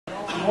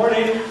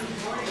Morning.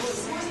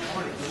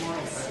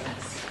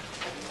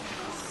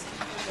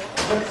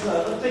 Let's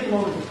take a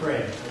moment to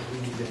pray as we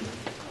begin.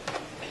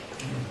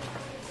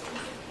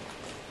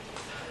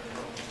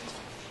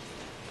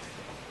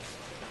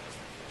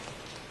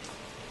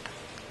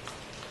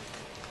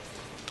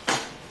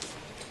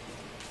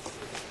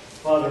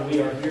 Father,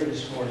 we are here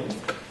this morning,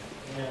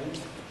 and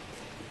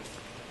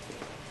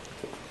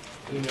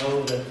we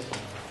know there's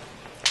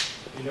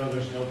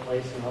no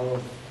place in all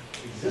of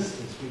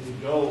existence we could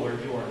go where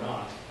you are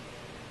not.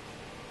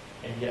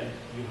 And yet,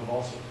 you have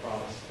also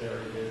promised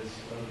there is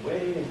a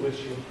way in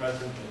which you are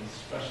present in a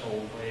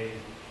special way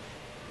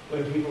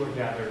when people are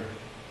gathered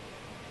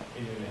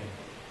in your name.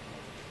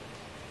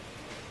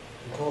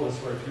 You told us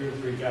where 2 or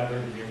 3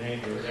 gathered in your name,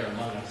 you are there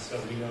among us,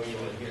 so we know you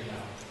are here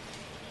now.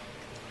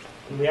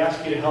 And we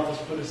ask you to help us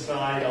put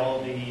aside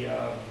all the,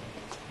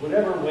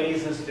 whatever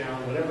weighs us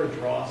down, whatever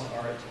draws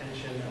our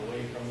attention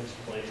away from this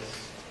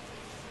place,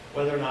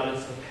 whether or not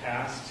it's the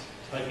past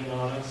tugging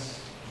on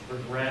us,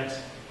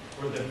 regret,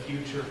 or the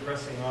future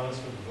pressing on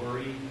us with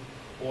worry,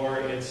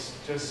 or it's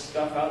just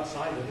stuff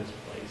outside of this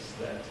place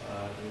that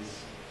is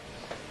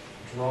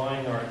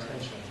drawing our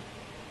attention.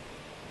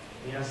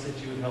 We ask that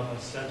you would help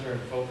us center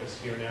and focus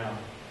here now,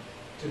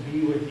 to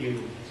be with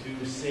you,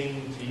 to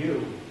sing to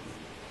you,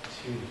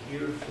 to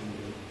hear from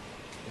you,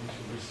 and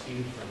to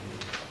receive from you.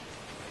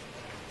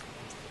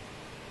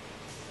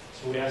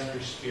 So we ask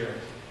your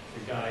Spirit to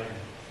guide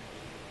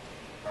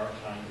our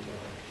time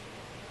together.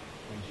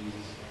 In Jesus'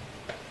 name.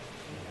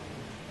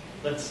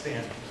 Let's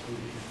stand.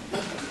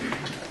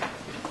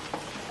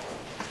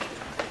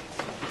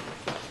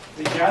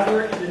 We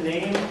gather in the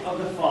name of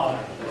the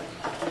Father,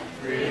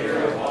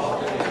 Creator of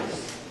all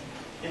things.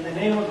 In the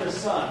name of the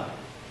Son,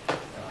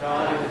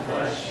 God in the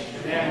flesh,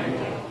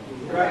 Emmanuel, who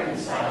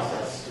reconciles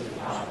us to the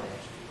Father.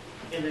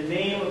 In the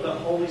name of the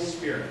Holy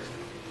Spirit,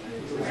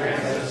 Who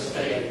grants us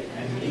faith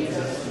and leads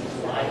us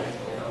into life,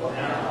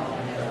 now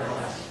and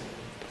everlasting.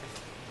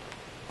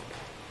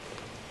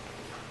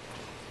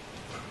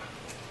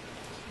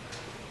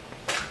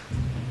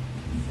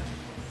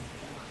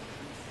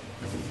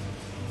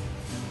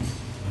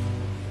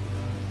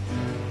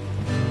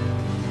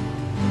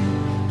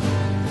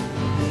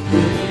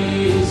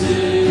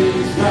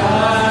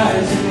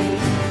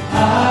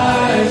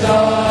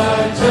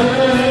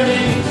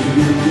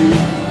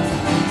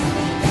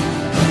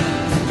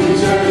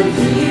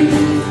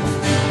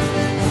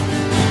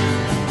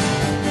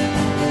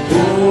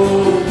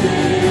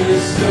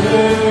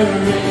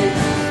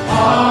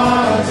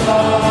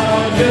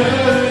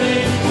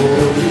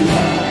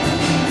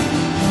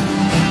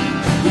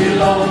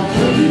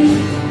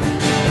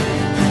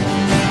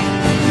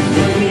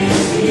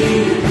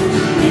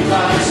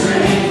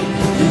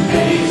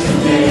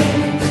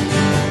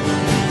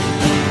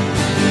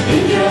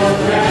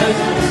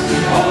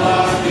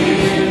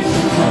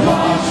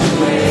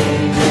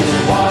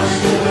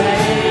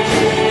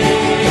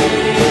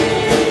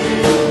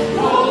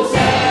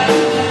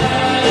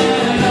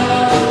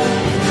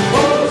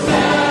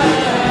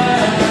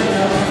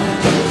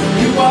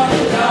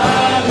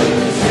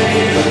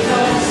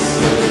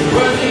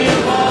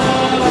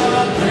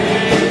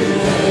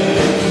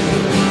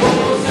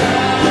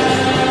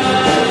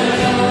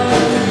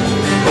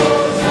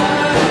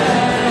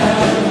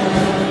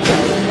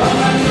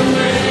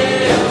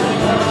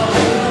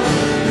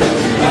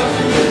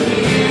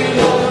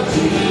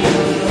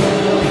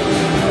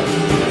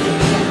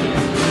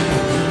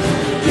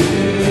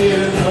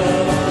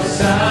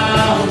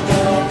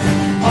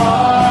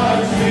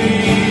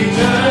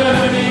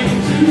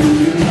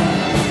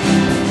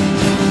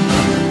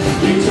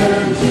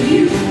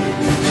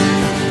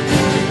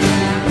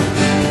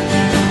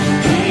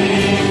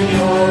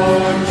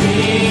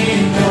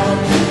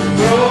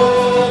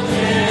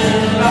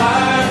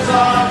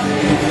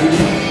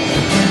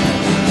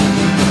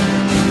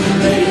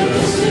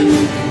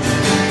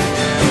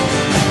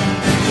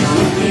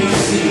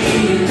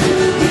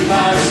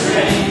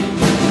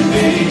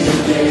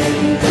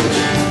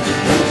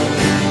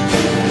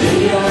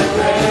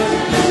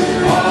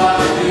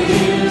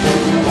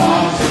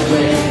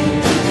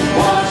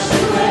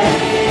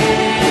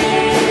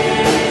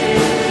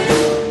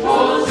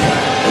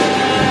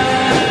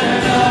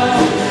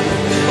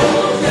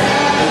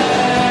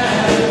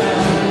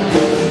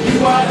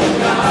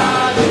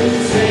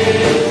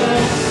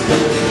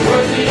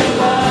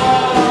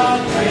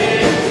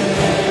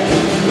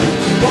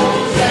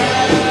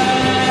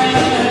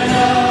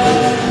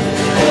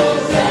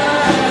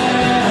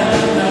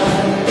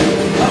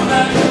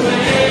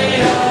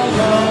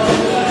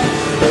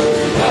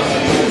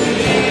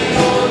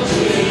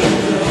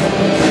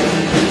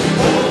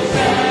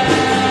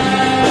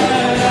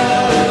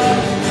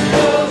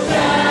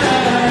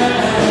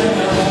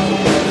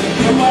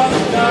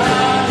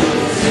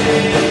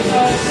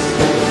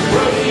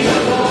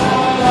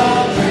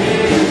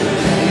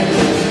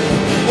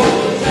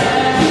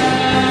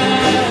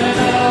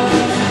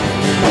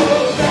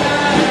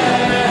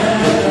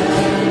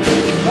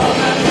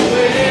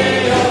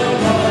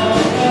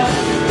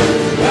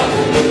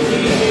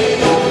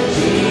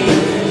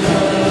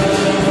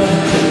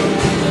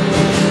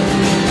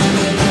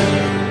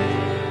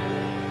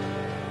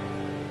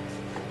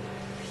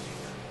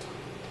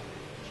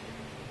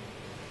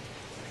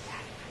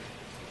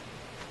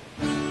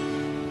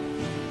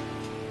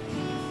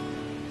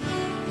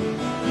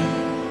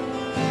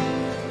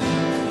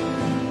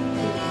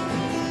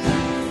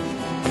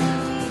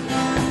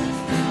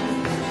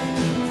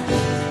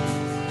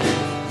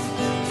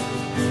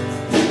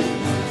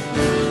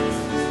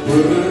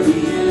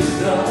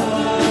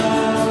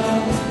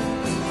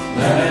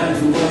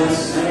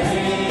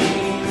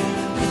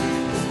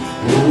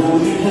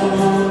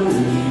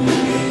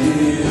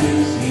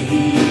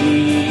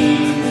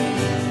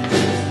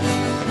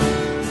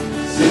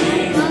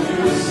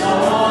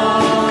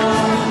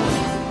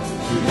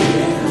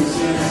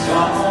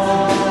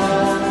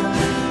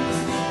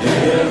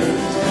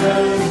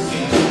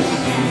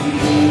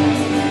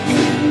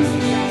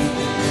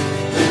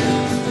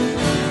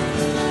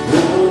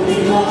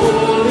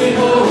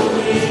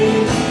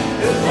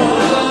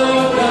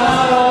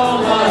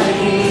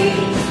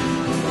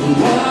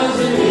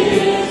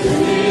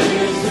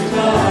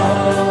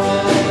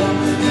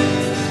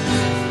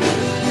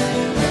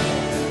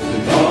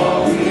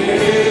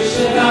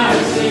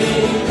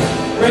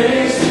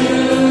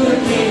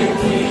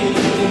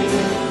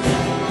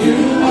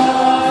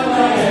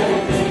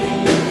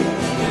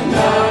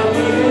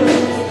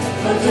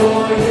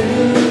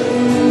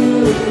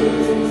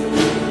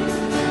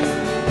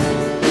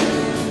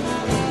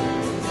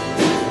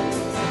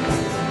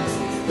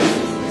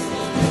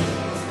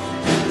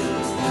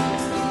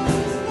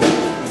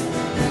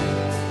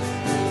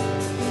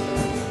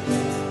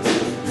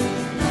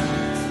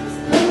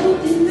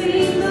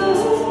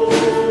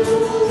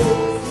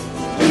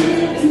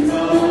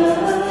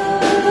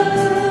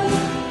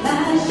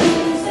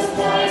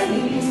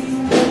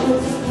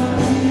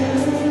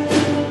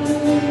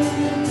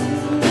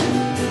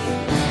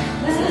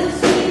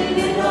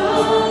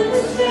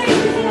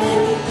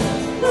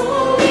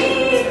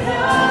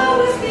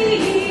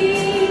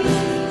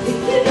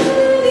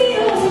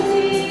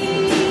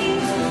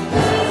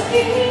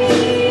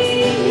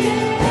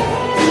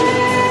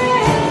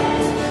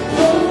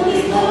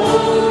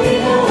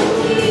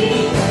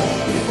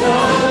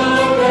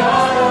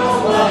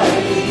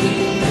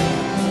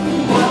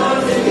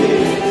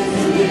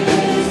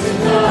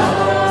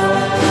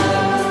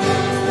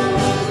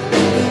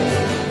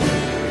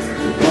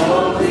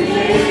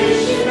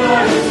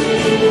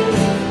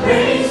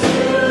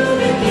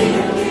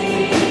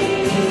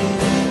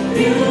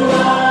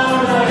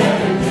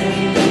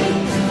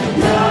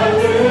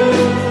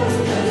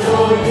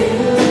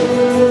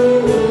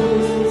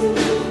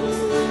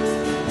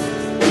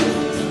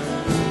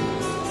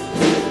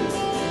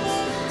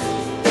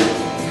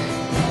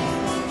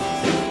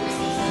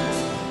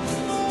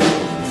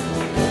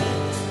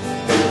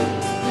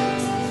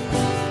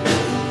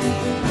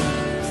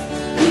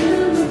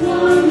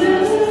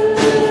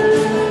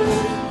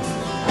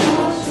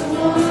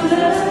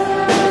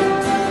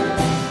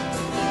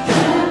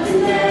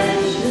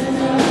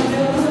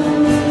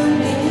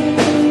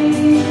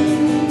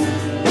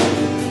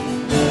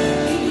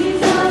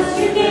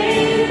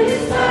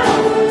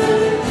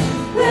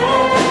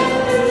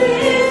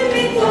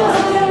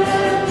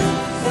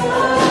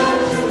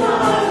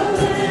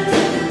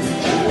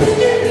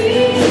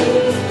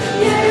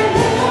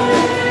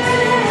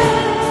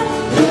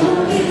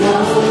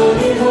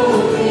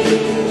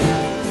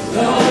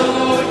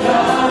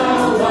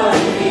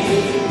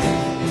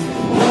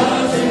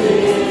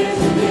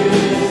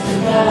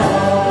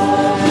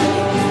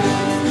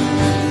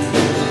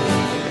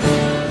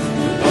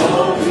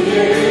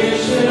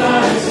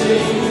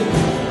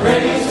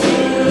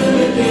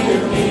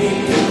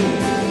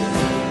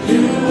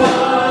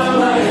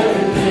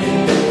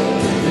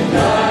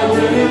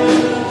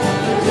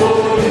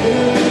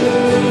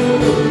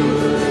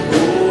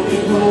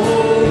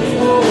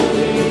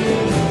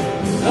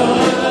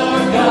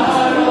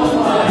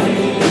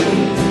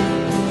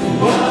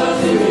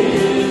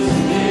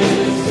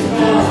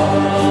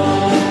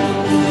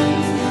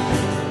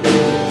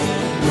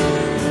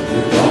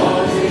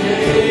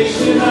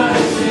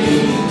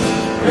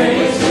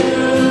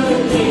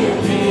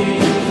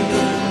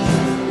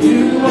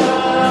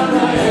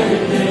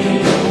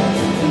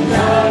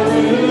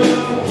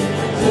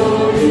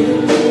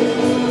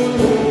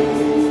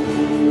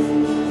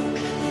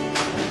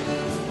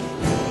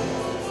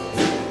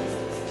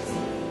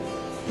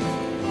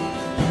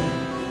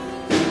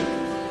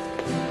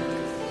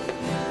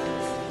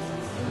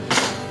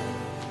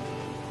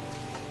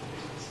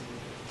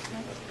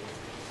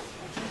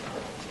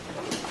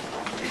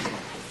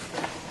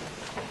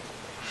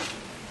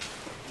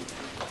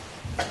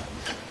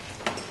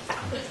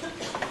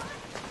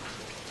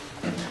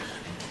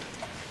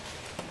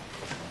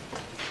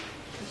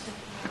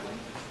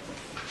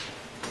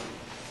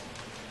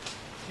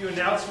 few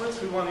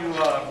announcements we want to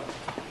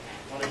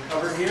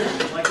cover here.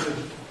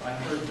 I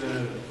heard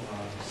the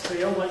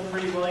sale went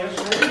pretty well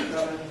yesterday.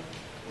 Got a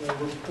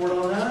report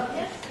on that?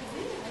 Yes, I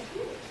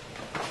do.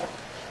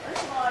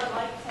 First of all, I'd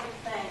like to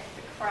thank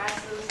the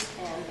Crasses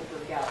and the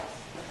Burgells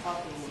for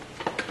helping me.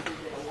 We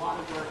did a lot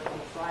of work on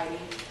Friday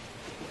to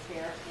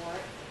prepare for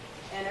it,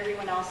 and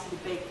everyone else who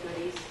baked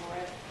goodies for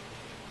it.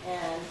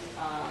 And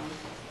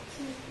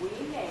we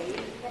made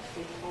a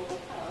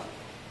total of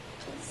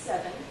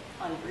 $700.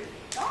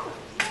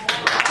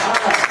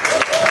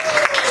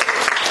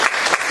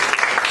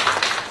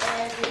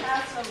 And we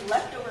have some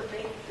leftover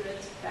baked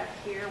goods back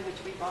here, which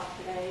we bought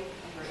today,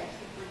 and we're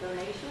asking for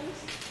donations.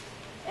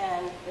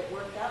 And it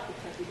worked out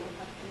because we don't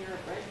have to clear our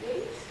bread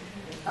days.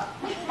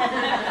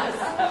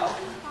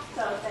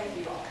 so thank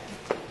you all.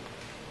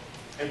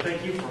 And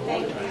thank you for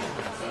Thank holding you.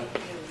 that. Thank you.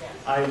 Yes.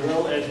 I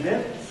will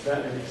admit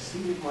that it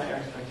exceeded my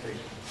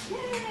expectations.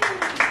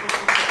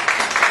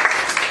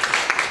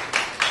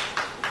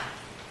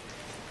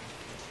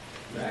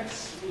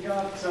 Next, we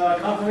got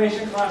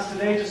confirmation class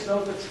today. Just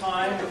note the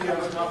time. If you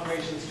have a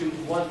confirmation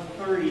student,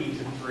 1:30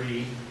 to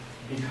 3,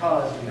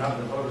 because we have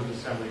the voters'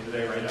 assembly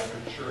today right after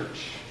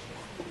church.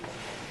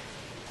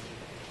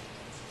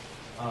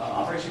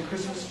 Operation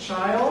Christmas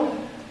Child.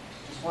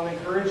 Just want to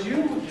encourage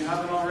you, if you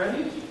haven't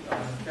already.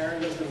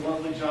 Karen does a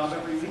lovely job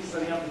every week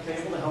setting up the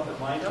table to help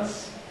remind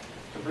us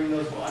to bring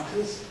those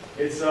boxes.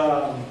 It's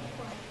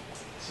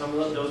some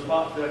of those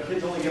the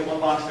kids only get one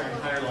box their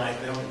entire life.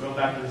 They don't go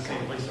back to the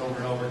same place over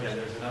and over again.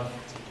 There's enough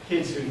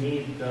kids who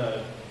need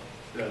the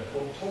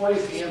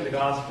toys and the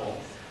gospel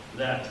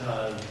that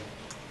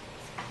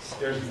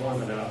there's more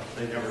than enough.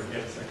 They never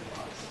get a second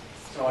box.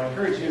 So I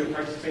encourage you to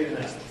participate in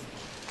that.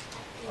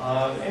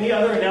 Any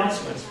other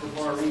announcements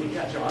before our reading?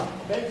 Yeah, John?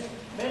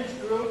 Men's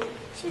group.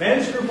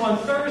 Men's group on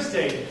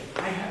Thursday.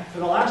 For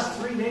the last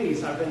 3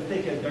 days, I've been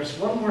thinking, there's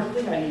one more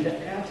thing I need to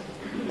add to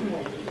the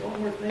point. There's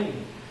one more thing.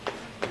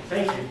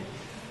 Thank you.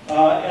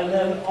 And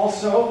then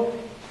also,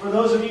 for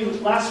those of you,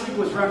 last week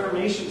was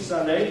Reformation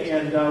Sunday,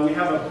 and we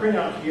have a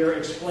printout here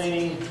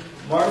explaining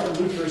Martin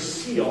Luther's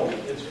seal.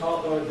 It's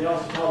called, or they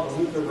also call it the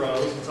Luther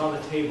Rose. It's on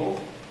the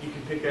table. You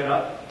can pick that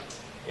up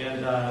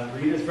and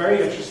read it. It's very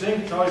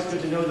interesting. It's always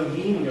good to know the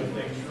meaning of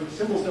things.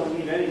 Symbols don't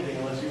mean anything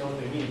unless you know what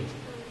they mean.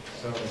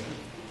 So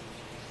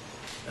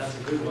that's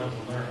a good one to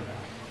learn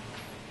about.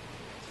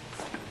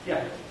 Yeah. I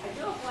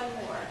do have one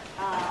more.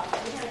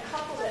 We had a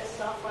couple that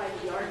stopped by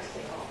the yard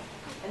sale,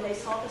 and they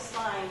saw the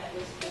sign that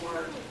was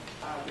for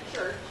the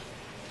church,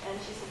 and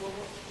she said, well,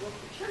 what's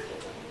the church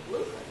is?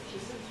 Lutheran.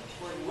 She said,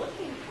 we're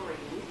looking for a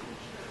Lutheran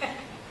church.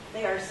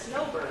 They are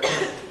snowbirds,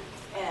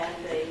 and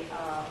they've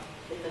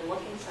been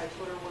looking, so I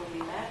told her where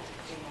we met,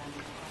 and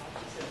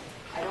she said,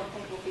 I don't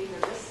think we'll be here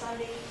this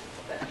Sunday,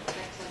 but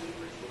next Sunday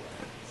we're here.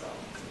 So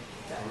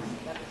that was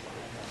what I said.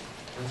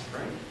 That's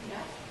great. Yeah.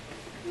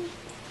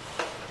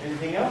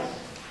 Anything else?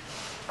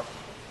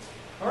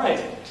 All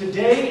right.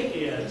 Today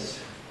is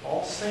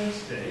All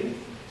Saints Day.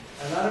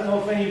 And I don't know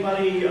if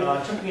anybody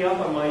took me up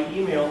on my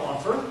email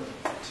offer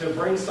to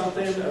bring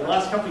something. In the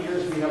last couple of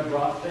years, we have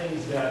brought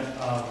things that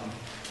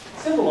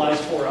symbolize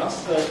for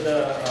us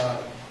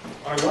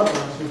our loved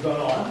ones who've gone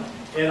on.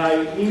 And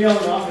I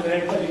emailed an offer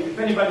that if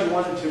anybody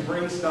wanted to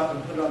bring stuff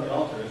and put it on the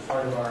altar as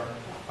part of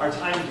our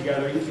time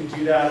together, you can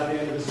do that at the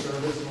end of the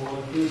service, and we'll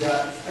include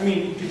that. I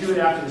mean, you can do it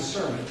after the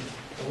sermon,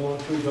 and we'll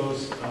include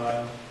those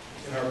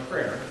in our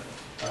prayer,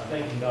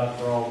 thanking God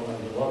for all the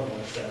loved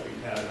ones that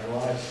we've had in our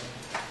lives.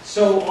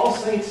 So, All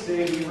Saints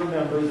Day, we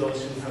remember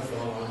those who have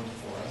gone on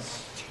before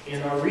us.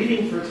 And our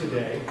reading for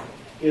today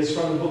is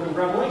from the book of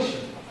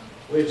Revelation,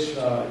 which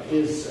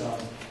is a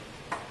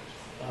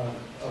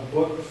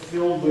book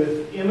filled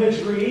with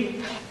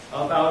imagery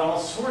about all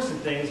sorts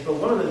of things. But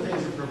one of the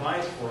things it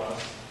provides for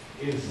us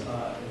is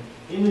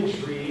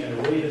imagery and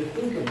a way to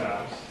think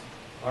about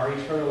our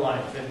eternal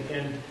life.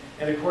 And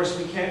of course,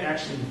 we can't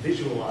actually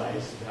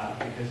visualize that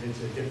because it's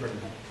a different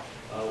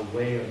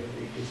way of,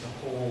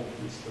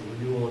 it's the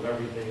renewal of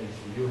everything. It's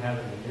the new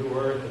heaven, the new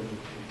earth, and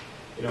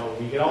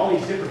we get all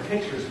these different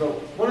pictures. But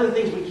one of the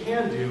things we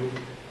can do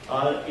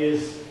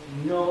is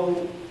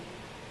know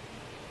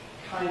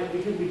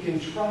we can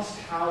trust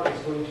how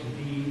it's going to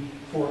be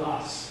for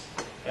us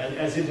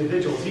as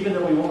individuals, even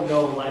though we won't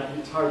know, like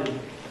it's hard to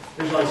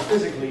visualize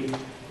physically.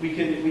 We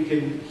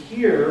can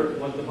hear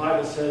what the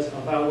Bible says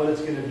about what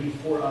it's going to be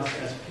for us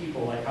as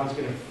people, like how it's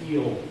going to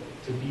feel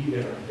to be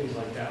there, and things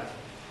like that.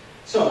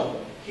 So,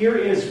 here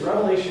is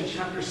Revelation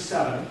chapter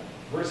 7,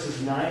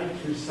 verses 9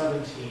 through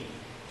 17.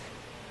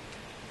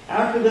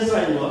 After this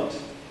I looked,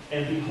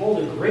 and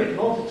behold, a great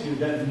multitude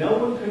that no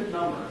one could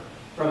number,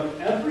 from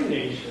every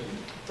nation,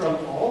 from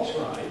all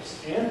tribes,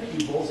 and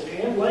peoples,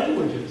 and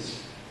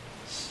languages,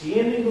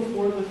 standing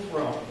before the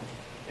throne,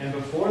 and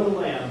before the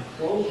Lamb,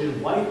 clothed in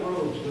white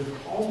robes with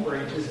palm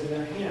branches in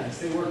their hands.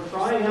 They were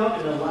crying out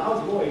in a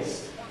loud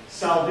voice,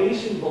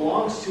 Salvation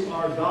belongs to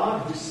our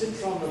God who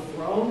sits on the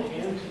throne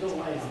and to the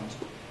Lamb.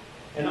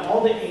 And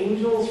all the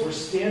angels were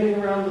standing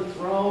around the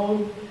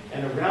throne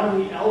and around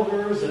the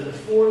elders and the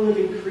 4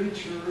 living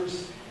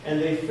creatures, And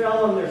they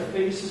fell on their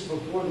faces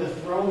before the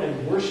throne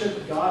and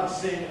worshiped God,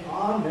 saying,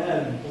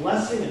 Amen.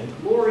 Blessing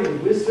and glory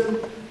and wisdom,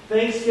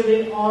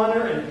 thanksgiving,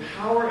 honor, and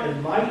power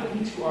and might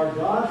be to our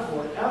God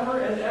forever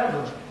and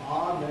ever.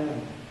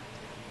 Amen.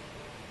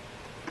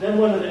 Then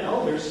one of the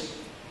elders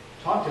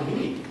talked to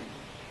me,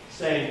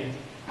 saying,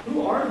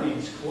 Who are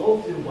these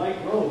clothed in white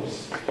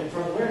robes, and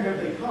from where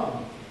have they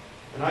come?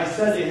 And I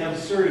said to him,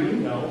 Sir, you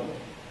know.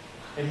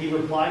 And he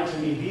replied to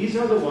me, These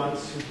are the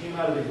ones who came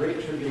out of the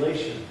great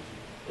tribulation.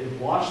 They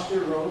washed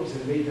their robes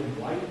and made them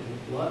white in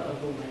the blood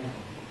of the Lamb.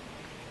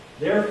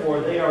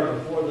 Therefore they are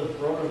before the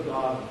throne of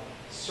God.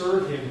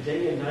 Serve him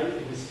day and night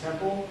in his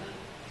temple.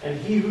 And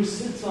he who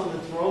sits on the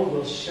throne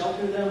will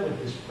shelter them with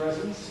his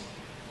presence.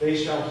 They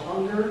shall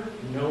hunger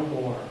no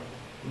more,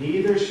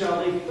 neither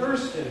shall they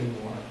thirst any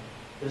more.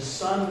 The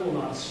sun will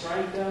not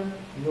strike them,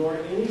 nor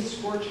any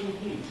scorching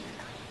heat.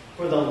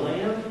 For the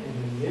Lamb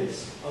in the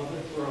midst of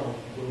the throne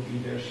will be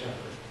their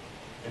shepherd.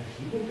 And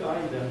he will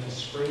guide them to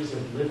springs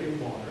of living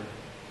water.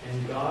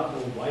 And God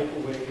will wipe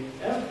away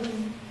every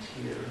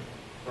tear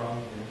from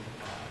their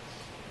eyes.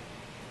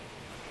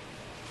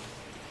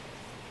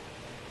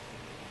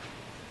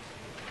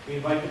 We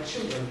invite the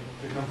children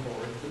to come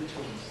forward for the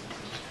children's session.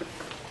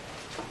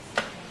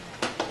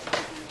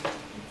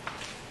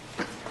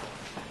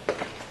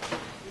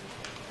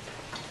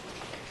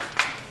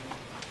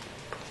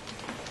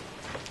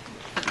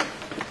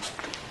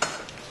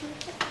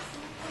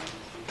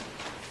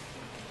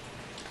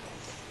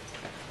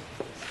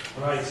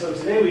 All right, so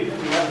today we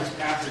have this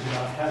passage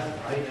about heaven,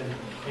 right?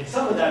 And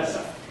some of that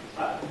stuff,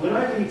 when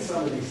I read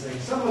some of these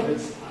things, some of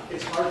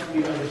it's hard for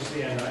me to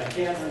understand. I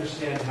can't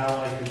understand how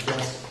I could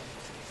just,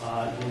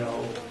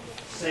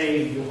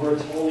 say the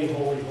words holy,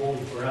 holy,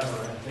 holy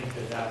forever and think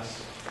that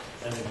that's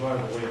an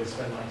enjoyable way to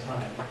spend my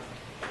time.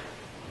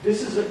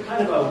 This is a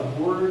kind of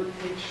a word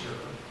picture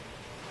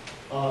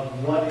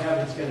of what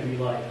heaven's going to be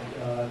like.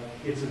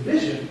 It's a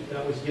vision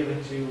that was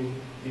given to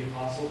the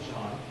Apostle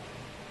John.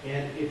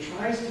 And it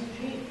tries to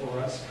paint for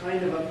us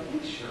kind of a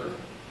picture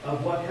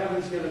of what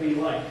heaven's going to be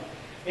like.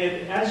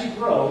 And as you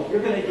grow,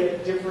 you're going to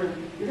get different,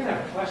 you're going to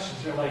have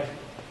questions. You're like,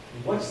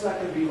 what's that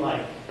going to be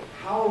like?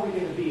 How are we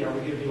going to be? Are we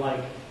going to be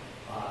like,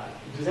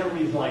 does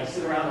everybody like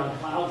sit around on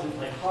clouds and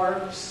play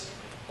harps?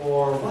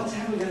 Or what's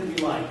heaven going to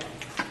be like?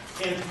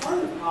 And part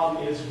of the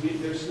problem is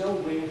there's no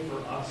way for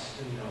us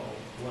to know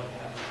what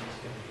heaven is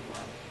going to be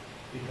like.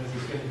 Because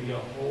it's going to be a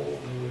whole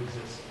new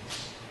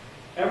existence.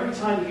 Every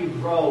time you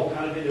grow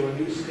kind of into a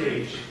new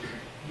stage,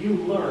 you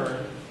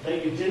learn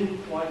that you didn't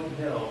quite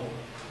know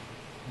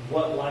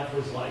what life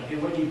was like.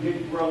 And when you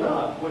get grown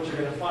up, what you're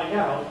going to find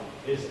out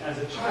is, as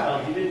a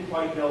child, you didn't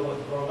quite know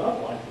what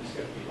grown-up life was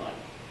going to be like.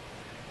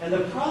 And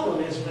the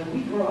problem is, when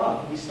we grow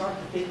up, we start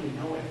to think we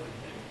know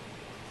everything.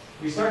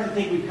 We start to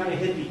think we've kind of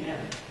hit the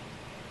end.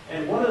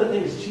 And one of the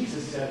things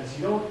Jesus said is,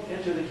 you don't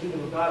enter the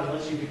kingdom of God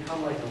unless you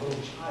become like a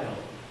little child.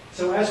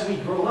 So as we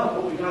grow up,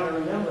 what we've got to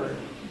remember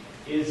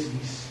is we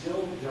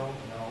still don't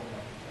know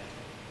everything.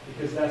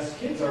 Because that's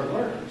kids are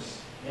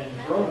learners, and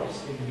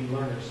grown-ups need to be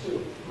learners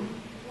too.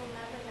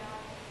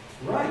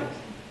 Right.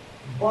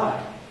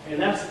 But,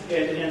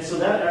 and so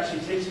that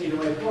actually takes me to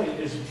my point,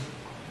 is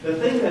the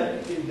thing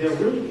that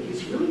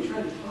he's really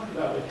trying to talk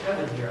about with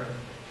heaven here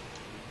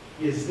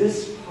is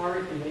this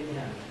part in the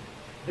end.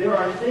 There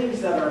are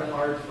things that are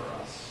hard for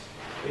us.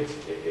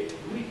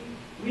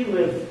 We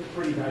live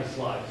pretty nice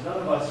lives. None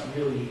of us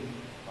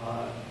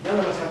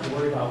have to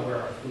worry about where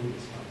our food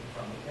is coming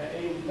from.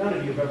 And none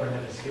of you have ever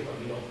had to skip a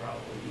meal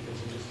probably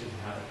because you just didn't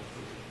have any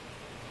food.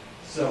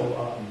 So,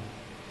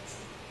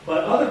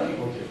 but other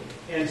people do.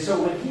 And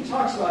so when he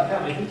talks about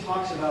heaven, he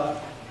talks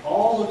about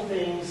all the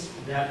things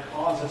that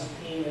cause us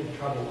pain and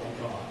trouble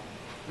in God.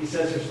 He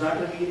says there's not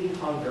going to be any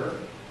hunger.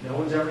 No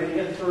one's ever going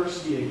to get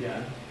thirsty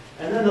again.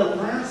 And then the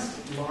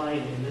last line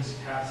in this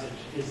passage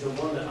is the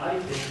one that I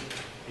think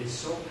is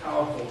so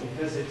powerful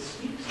because it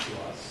speaks to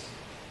us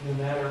no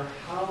matter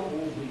how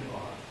old we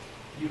are.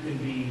 You can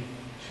be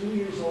 2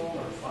 years old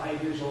or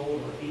 5 years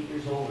old or 8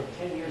 years old or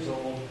 10 years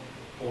old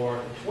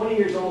or 20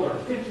 years old or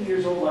 50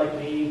 years old like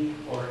me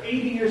or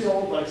 80 years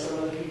old like some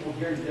of the people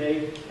here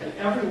today. And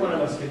every one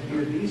of us can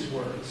hear these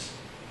words.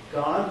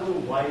 God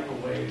will wipe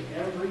away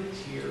every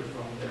tear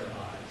from their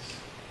eyes.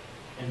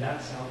 And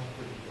that sounds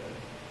pretty good.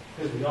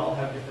 Because we all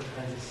have different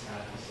kinds of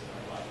sadness in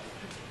our life.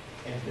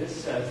 And this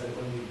says that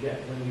when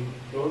we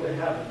go to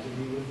heaven to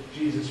be with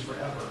Jesus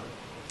forever,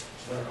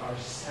 that our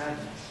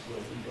sadness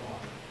will be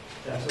gone.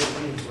 That's what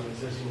it means when it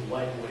says He will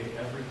wipe away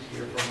every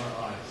tear from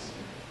our eyes.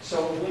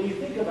 So when you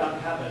think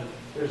about heaven,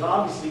 there's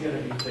obviously going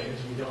to be things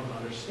we don't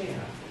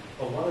understand.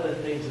 But one of the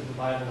things that the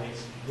Bible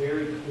makes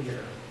very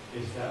clear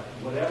is that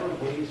whatever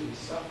ways we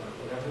suffer,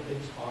 whatever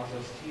things cause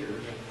us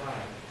tears and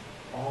crying,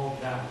 all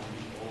that will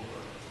be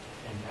over.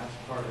 And that's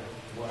part of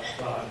what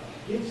God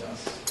gives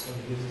us when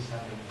He gives us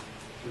heaven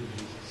through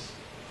Jesus.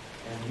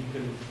 And you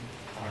can,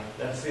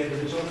 that's the end of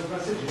the children's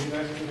message, and you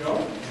guys can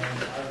go. And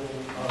I will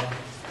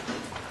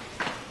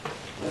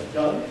let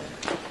Doug,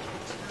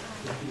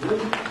 if you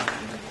would.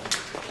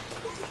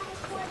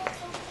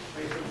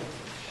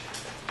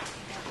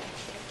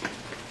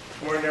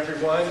 morning,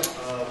 everyone.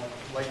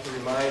 I'd like to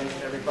remind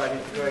everybody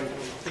to go ahead and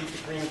complete the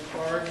green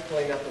card,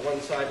 filling out the one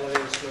side,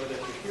 letting us know that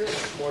you're here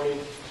this morning.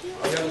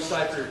 On the other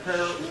side for your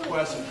prayer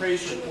requests and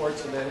praise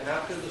reports, and then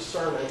after the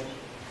sermon,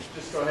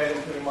 just go ahead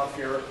and put them up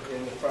here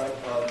in the front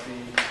of the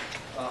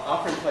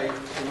offering plate,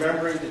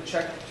 remembering to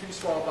check the two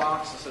small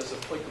boxes as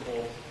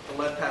applicable to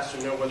let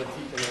Pastor know whether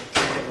people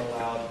are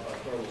allowed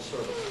during the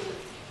service.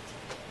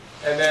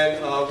 And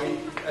then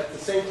at the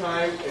same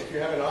time, if you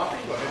have an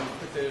offering, go ahead and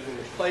put that in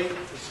the plate.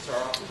 This is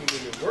our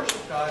opportunity to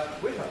worship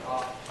God with an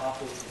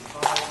offering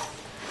from God,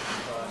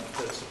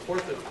 to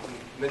support the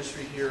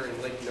ministry here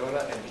in Lake Nona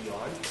and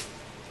beyond.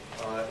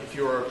 If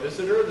you're a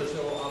visitor, there's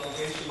no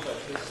obligation, but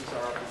this is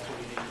our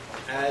opportunity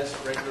as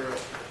regular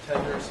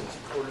attenders and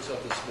supporters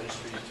of this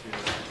ministry to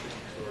contribute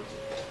towards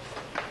it.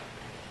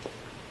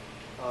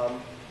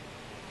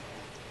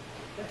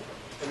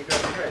 Let me go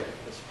and pray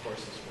this, of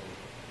course, this morning.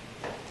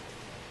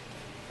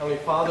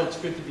 Heavenly Father, it's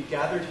good to be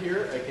gathered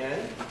here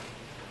again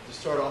to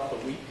start off the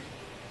week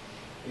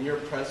in your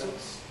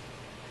presence.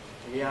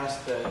 And we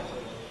ask that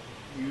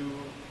you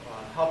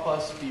help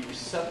us be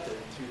receptive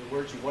to the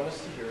words you want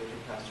us to hear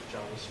through Pastor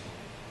John this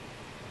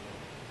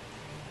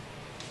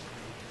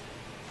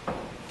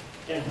morning.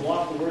 And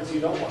block the words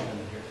you don't want them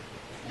to hear.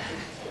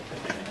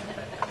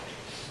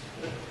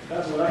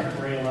 That's what I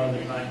pray a lot of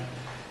the time.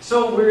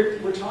 So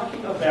we're talking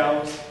about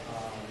heaven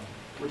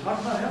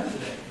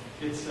today.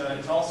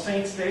 It's All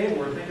Saints Day, and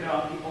we're thinking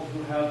about people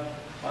who have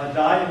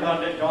died and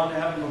gone to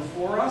heaven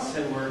before us,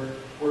 and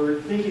we're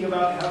thinking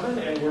about heaven,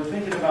 and we're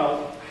thinking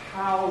about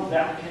how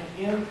that can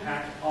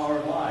impact our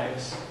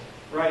lives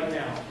right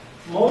now.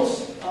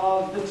 Most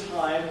of the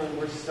time when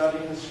we're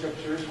studying the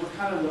Scriptures, we're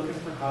kind of looking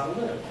for how to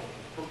live.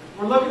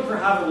 We're looking for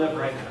how to live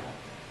right now,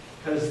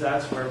 because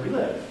that's where we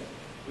live.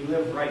 We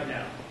live right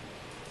now.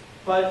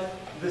 But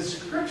the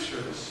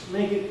Scriptures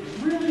make it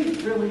really,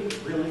 really,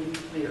 really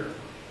clear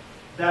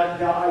that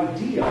the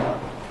idea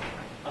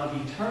of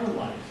eternal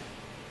life,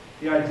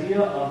 the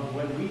idea of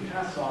when we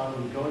pass on,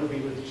 we go to be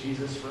with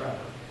Jesus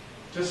forever.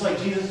 Just like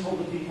Jesus told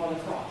the people on the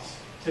cross,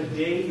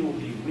 today you will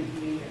be with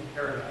me in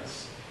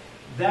paradise.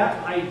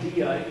 That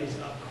idea is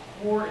a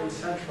core and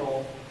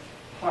central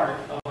part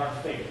of our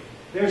faith.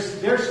 There's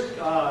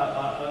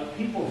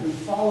people who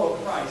follow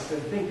Christ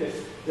and think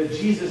that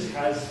Jesus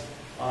has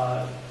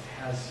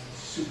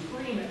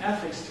supreme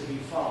ethics to be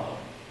followed.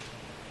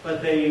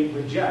 But they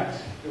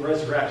reject the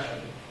resurrection.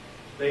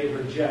 They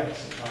reject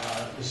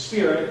the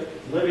Spirit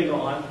living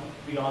on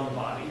beyond the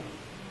body.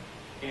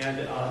 And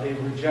they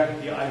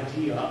reject the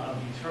idea of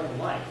eternal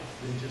life.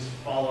 They just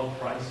follow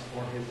Christ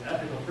for his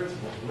ethical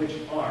principles, which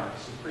are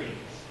supreme.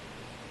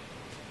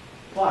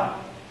 But,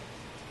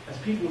 as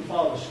people who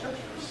follow the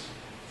Scriptures,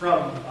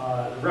 from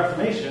the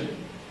Reformation,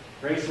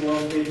 grace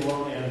alone, faith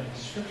alone, and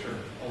Scripture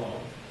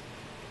alone,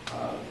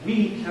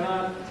 we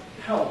cannot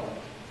help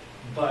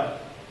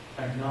but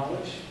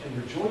acknowledge and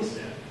rejoice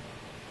in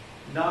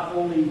not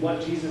only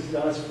what Jesus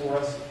does for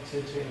us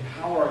to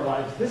empower our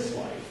lives this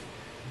life,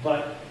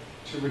 but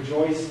to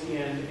rejoice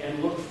in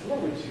and look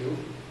forward to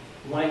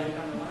life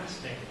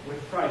everlasting with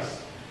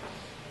Christ.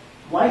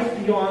 Life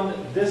beyond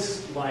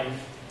this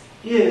life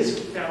is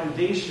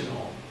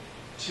foundational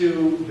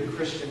to the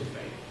Christian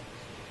faith.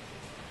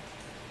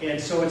 And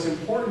so it's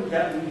important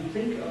that we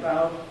think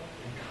about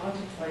and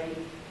contemplate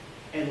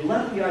and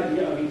let the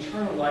idea of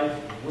eternal life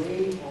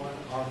weigh on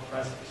our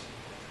present.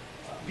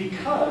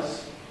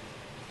 Because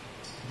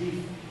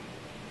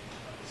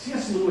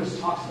C.S. Lewis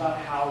talks about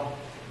how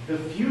the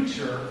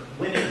future,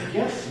 when it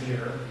gets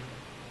here,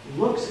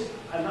 looks,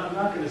 and I'm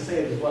not going to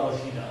say it as well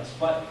as he does,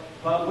 but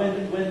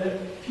when the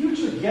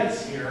future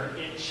gets here,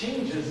 it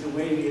changes the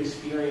way we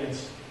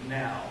experience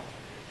now.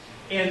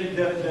 And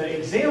the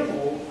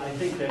example, I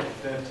think, that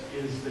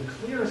is the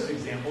clearest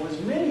example is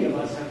many of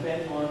us have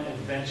been on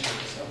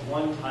adventures of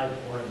one type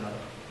or another.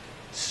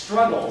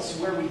 Struggles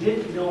where we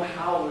didn't know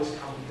how it was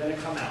going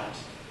to come out.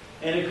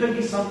 And it could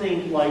be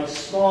something like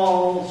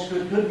small,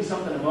 could be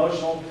something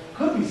emotional,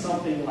 could be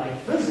something like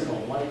physical.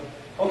 Like,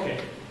 okay,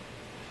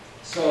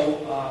 so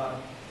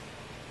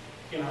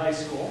in high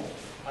school,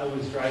 I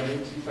was driving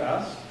too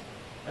fast,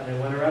 and I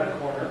went around a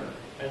corner,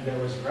 and there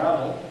was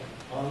gravel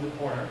on the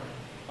corner,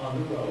 on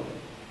the road,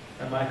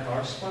 and my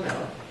car spun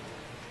out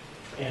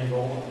and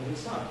rolled onto the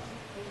side.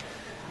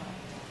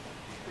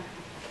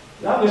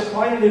 That was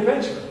quite an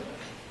adventure.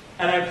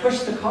 And I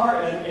pushed the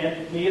car,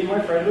 and me and my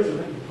friend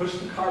Elizabeth pushed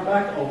the car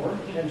back over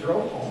and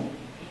drove home.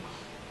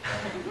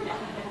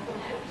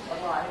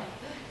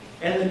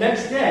 And the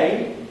next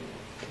day,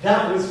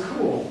 that was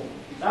cool.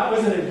 That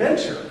was an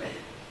adventure.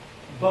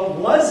 But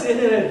was it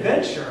an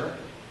adventure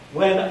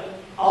when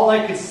all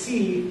I could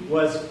see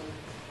was...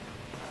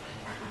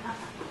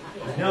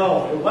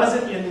 No, it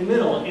wasn't in the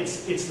middle.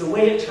 It's the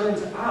way it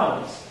turns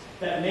out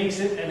that makes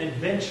it an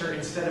adventure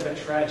instead of a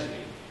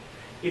tragedy.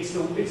 It's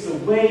the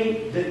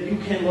way that you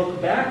can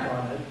look back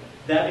on it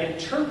that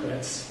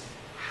interprets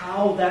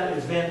how that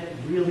event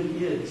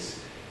really is.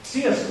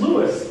 C.S.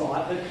 Lewis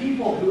thought that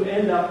people who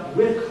end up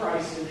with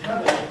Christ in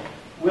heaven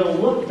will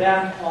look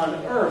back on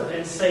earth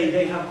and say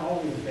they have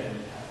always been in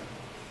heaven.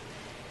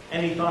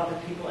 And he thought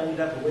that people ended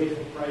up away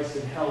from Christ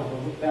in hell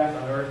will look back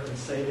on earth and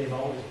say they've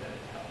always been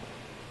in hell.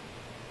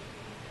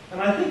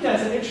 And I think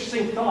that's an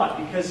interesting thought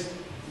because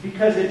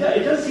it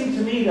does seem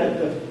to me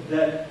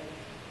that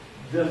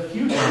the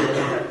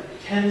future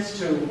tends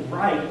to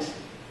write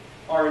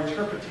our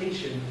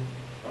interpretation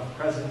of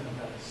present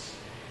events.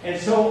 And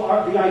so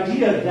the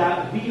idea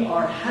that we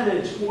are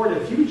headed toward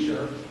a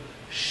future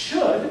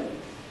should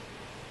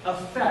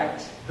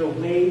affect the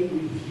way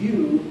we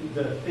view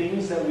the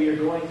things that we are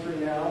going through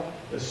now,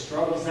 the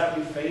struggles that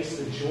we face,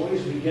 the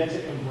joys we get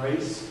to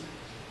embrace.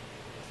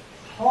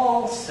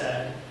 Paul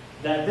said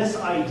that this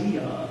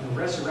idea of the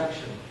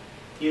resurrection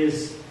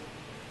is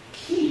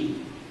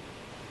key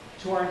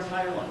to our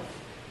entire life.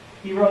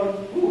 He wrote,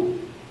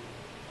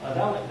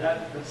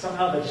 that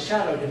somehow the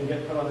shadow didn't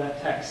get put on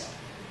that text.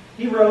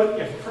 He wrote,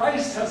 if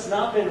Christ has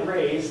not been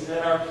raised,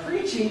 then our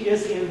preaching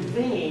is in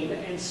vain,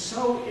 and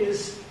so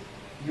is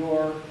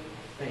your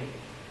faith.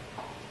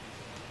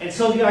 And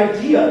so the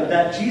idea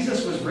that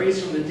Jesus was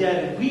raised from the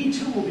dead, and we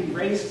too will be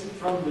raised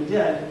from the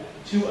dead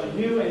to a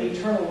new and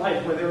eternal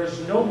life where there is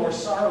no more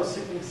sorrow,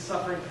 sickness,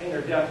 suffering, pain,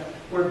 or death,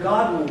 where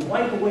God will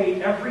wipe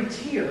away every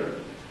tear,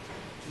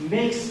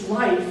 makes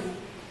life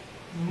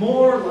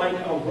more like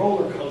a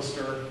roller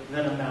coaster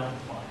than a mountain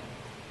climb.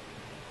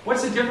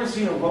 What's the difference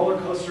between a roller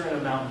coaster and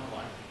a mountain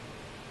climb?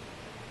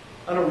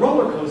 On a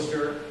roller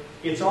coaster,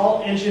 it's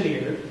all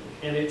engineered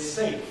and it's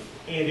safe.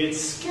 And it's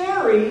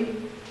scary,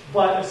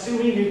 but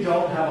assuming you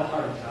don't have a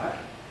heart attack,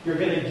 you're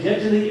going to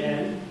get to the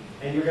end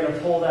and you're going to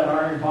pull that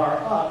iron bar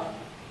up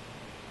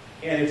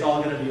and it's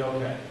all going to be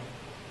okay.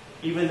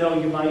 Even though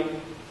you might...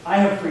 I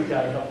have freaked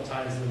out a couple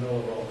times in the middle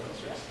of roller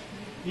coasters.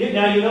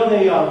 Now, you know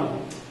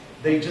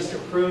they just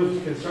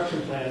approved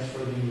construction plans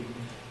for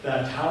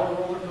the Tower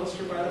roller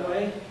coaster, by the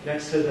way,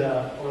 next to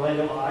the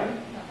Orlando Eye.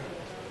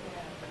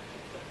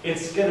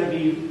 It's going to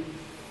be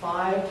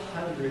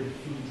 500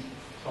 feet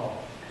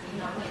tall.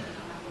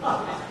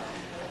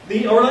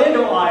 The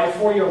Orlando Eye,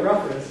 for your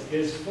reference,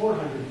 is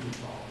 400 feet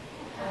tall.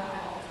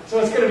 So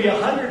it's going to be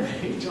 100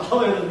 feet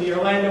taller than the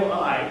Orlando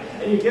Eye.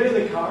 And you get in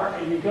the car,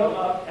 and you go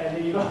up, and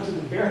then you go up to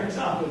the very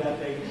top of that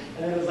thing,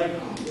 and then it's like...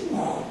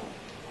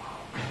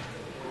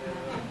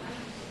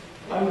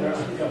 I'm going to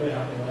come in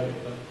after later,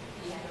 but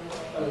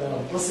I don't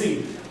know. We'll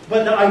see.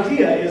 But the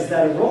idea is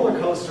that a roller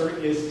coaster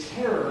is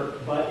terror,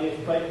 but you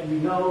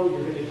know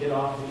you're going to get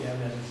off the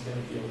end and it's going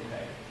to be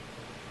okay.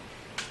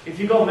 If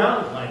you go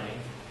mountain climbing,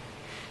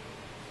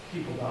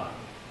 people die.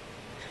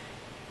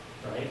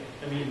 Right?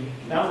 I mean,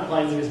 mountain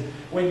climbing is...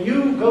 When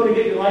you go to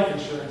get your life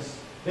insurance,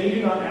 they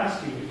do not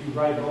ask you if you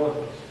ride roller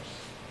coasters.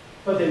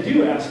 But they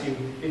do ask you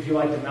if you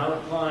like to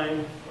mountain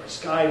climb or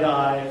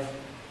skydive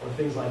or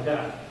things like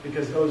that,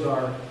 because those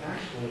are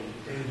actually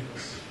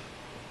dangerous.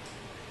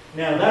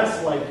 Now,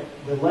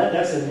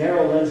 that's a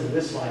narrow lens of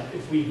this life.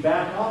 If we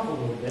back off a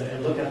little bit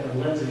and look at the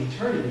lens of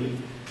eternity,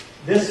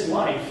 this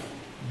life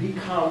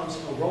becomes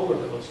a roller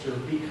coaster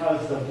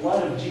because the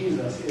blood of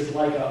Jesus is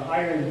like an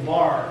iron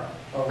bar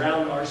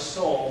around our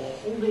soul,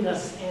 holding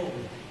us in,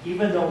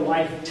 even though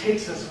life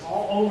takes us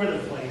all over the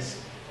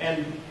place.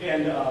 And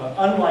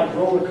unlike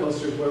roller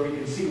coasters where we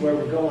can see where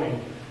we're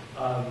going,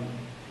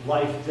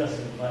 life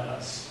doesn't let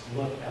us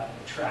look at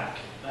the track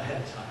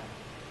ahead of time.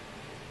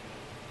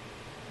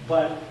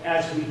 But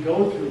as we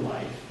go through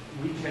life,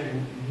 we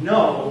can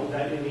know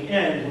that in the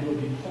end, we will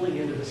be pulling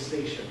into the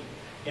station.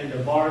 And the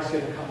bar is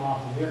going to come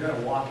off, and we're going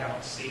to walk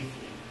out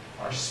safely.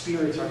 Our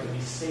spirits are going to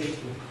be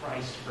safe with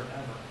Christ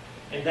forever.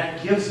 And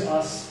that gives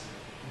us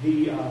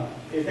the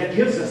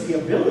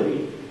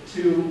ability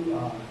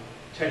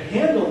to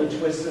handle the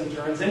twists and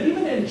turns and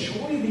even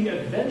enjoy the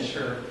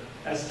adventure,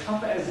 as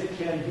tough as it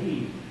can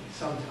be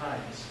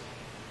sometimes.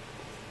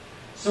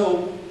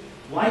 So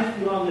life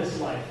beyond this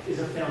life is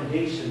a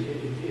foundation.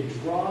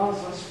 It draws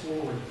us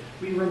forward.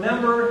 We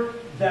remember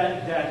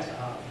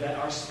that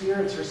our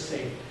spirits are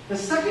safe. The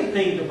second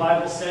thing the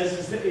Bible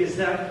says is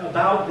that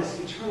about this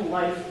eternal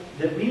life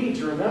that we need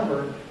to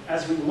remember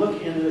as we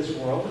look into this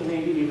world, and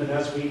maybe even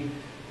as we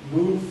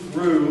move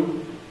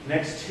through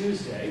next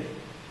Tuesday,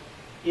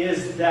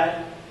 is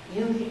that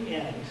in the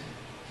end,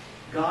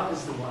 God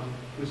is the one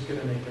who's going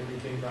to make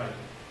everything right.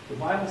 The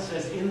Bible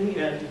says in the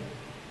end,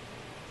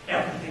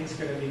 everything's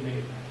going to be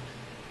made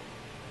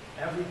right.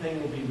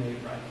 Everything will be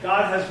made right.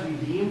 God has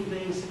redeemed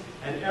things,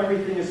 and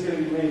everything is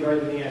going to be made right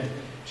in the end.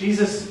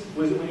 Jesus,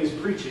 when he was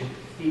preaching,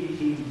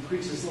 he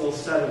preached this little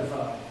set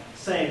of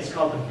sayings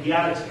called the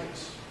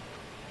Beatitudes.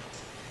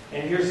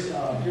 And here's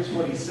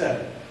what he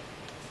said.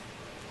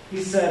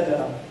 He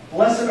said,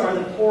 "Blessed are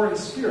the poor in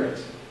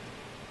spirit,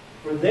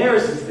 for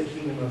theirs is the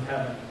kingdom of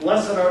heaven.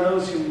 Blessed are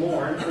those who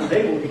mourn, for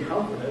they will be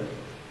comforted.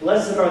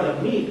 Blessed are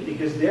the meek,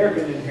 because they're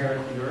going to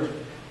inherit the earth.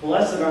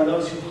 Blessed are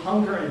those who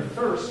hunger and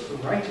thirst for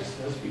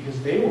righteousness,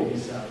 because they will be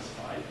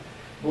satisfied.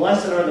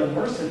 Blessed are the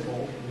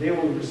merciful, for they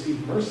will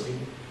receive mercy.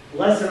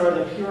 Blessed are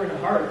the pure in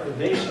heart, for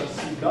they shall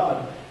see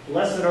God.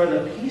 Blessed are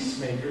the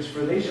peacemakers,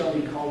 for they shall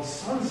be called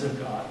sons of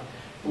God.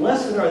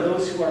 Blessed are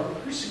those who are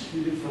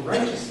persecuted for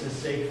righteousness'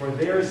 sake, for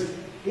theirs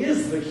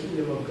is the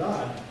kingdom of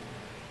God.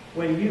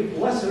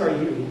 Blessed are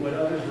you when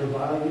others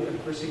revile you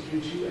and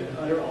persecute you and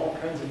utter all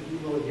kinds of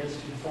evil against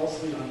you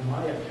falsely on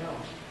my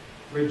account.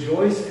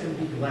 Rejoice and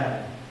be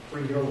glad,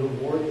 for your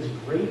reward is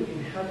great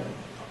in heaven.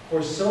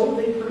 For so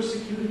they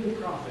persecuted the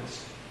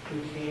prophets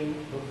who came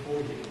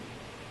before you.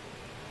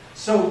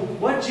 So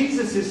what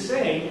Jesus is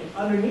saying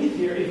underneath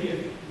here,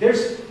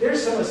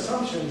 there's some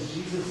assumptions.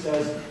 Jesus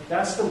says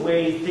that's the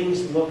way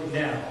things look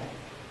now,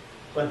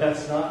 but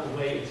that's not the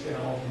way it's going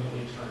to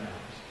ultimately turn out.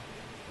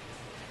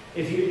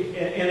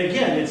 And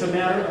again, it's a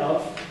matter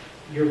of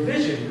your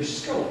vision, your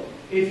scope.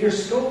 If your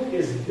scope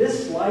is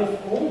this life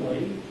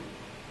only,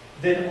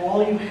 then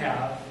all you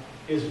have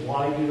is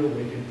why do the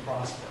wicked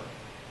prosper?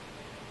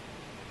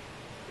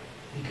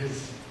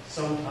 Because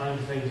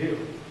sometimes they do.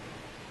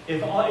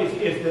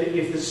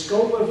 If the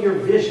scope of your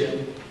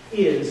vision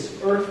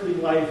is earthly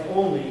life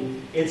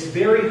only, it's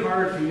very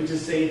hard for you to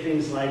say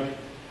things like,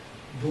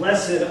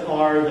 blessed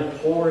are the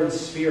poor in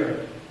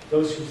spirit,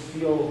 those who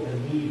feel the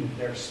need of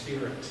their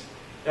spirit.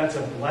 That's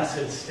a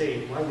blessed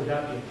state. Why would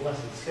that be a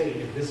blessed state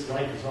if this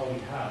life is all we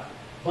have?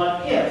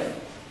 But if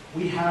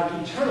we have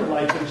eternal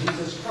life in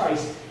Jesus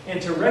Christ,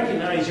 and to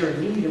recognize your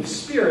need of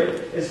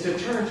spirit is to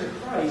turn to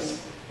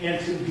Christ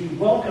and to be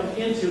welcomed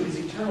into his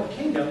eternal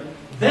kingdom,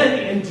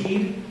 then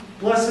indeed,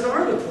 blessed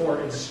are the poor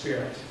in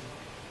spirit.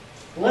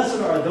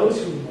 Blessed are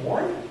those who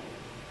mourn.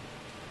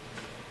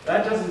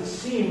 That doesn't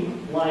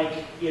seem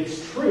like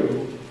it's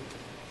true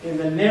in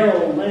the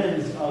narrow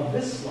lens of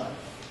this life.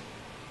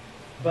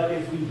 But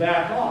if we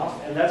back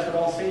off, and that's what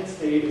All Saints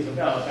Day is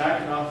about,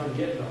 backing off and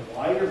getting a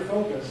wider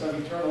focus of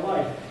eternal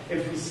life.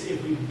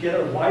 If we get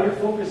a wider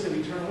focus of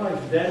eternal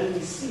life, then we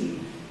see,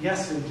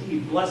 yes,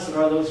 indeed, blessed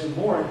are those who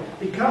mourn.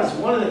 Because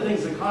one of the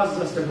things that causes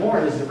us to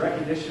mourn is the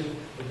recognition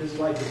that this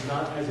life is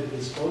not as it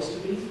is supposed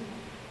to be.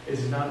 It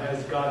is not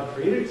as God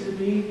created it to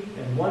be.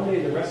 And one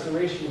day the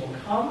restoration will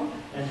come,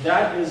 and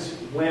that is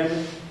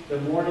when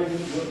the mourning,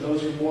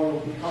 those who mourn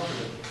will be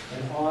comforted.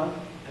 And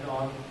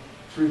on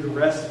through the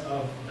rest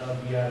of the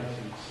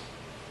Beatitudes.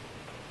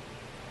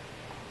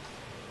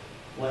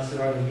 Blessed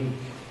are the meek.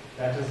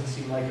 That doesn't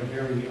seem like a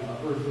very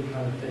earthly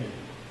kind of thing.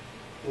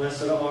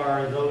 Blessed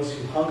are those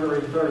who hunger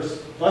and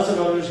thirst. Blessed are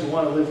those who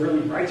want to live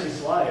really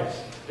righteous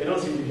lives. They don't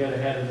seem to get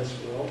ahead in this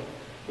world.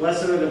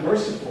 Blessed are the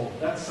merciful.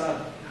 That's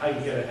not how you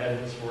get ahead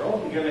in this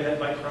world. You get ahead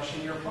by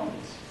crushing your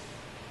opponents.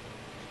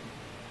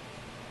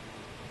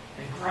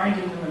 And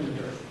grinding them into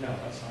dirt. No,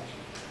 that's not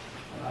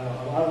true.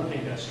 I don't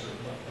think that's true.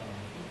 But,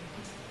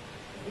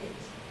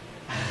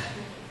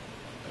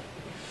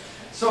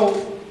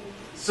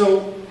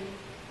 So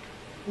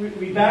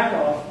we back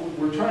off.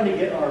 We're trying to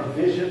get our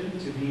vision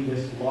to be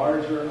this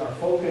larger, our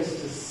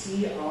focus to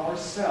see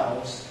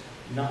ourselves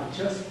not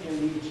just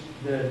in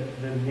the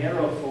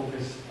narrow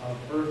focus of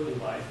earthly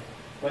life,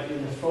 but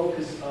in the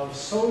focus of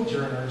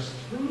sojourners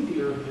through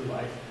the earthly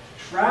life,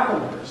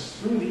 travelers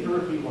through the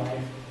earthly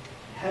life,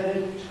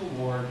 headed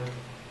toward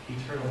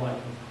eternal life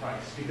with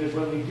Christ. Because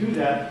when we do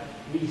that,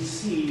 we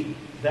see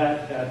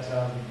that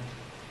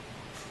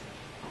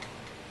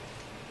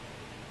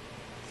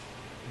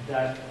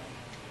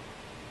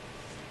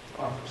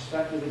our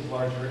perspective is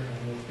larger,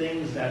 and the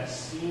things that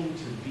seem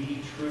to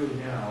be true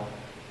now,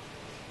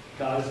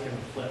 God is going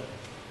to flip.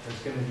 There's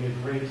going to be a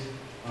great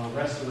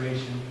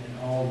restoration, and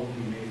all will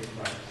be made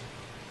right.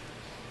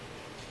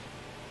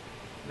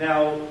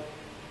 Now,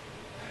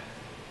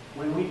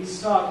 when we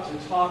stop to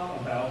talk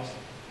about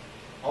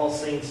All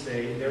Saints'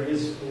 Day, there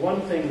is one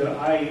thing that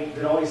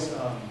always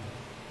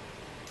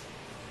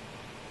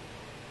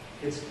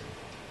hits me.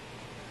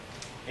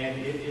 And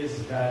it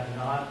is that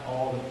not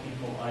all the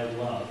people I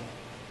love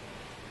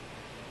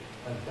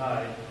have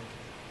died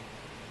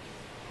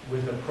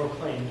with a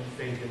proclaimed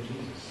faith in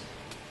Jesus.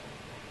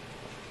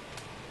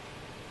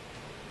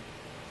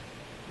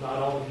 Not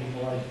all the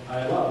people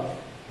I love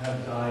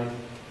have died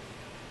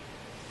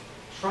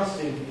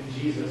trusting in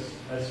Jesus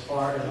as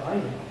far as I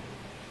know.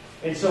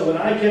 And so when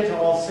I get to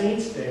All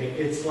Saints' Day,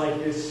 it's like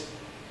this,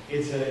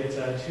 it's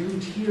a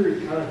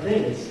two-tiered kind of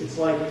thing. It's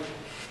like,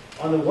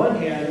 on the one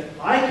hand,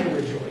 I can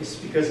rejoice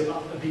because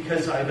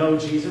I know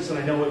Jesus and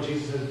I know what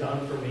Jesus has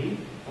done for me,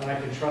 and I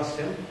can trust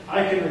him.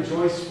 I can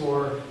rejoice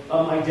for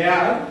my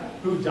dad,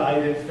 who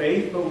died in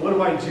faith, but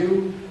what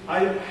do?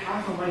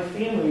 Half of my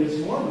family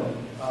is Mormon.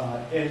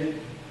 And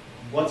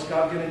what's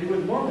God going to do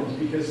with Mormons?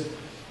 Because,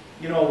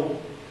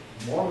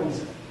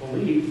 Mormons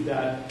believe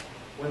that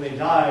when they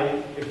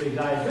die, if they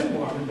die a good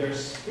Mormon, their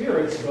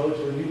spirits go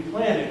to a new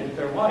planet with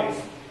their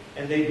wife,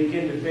 and they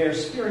begin to bear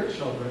spirit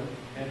children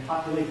and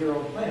populate their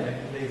own planet,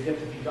 and they get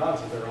to be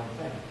gods of their own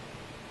planet.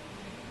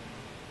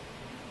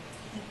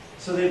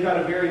 So they've got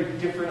a very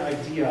different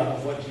idea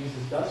of what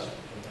Jesus does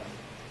for them.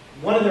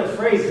 One of their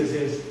phrases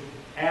is,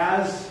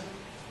 as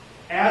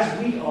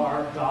we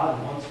are,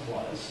 God once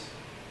was.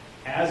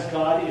 As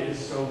God is,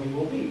 so we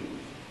will be.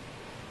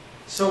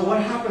 So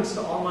what happens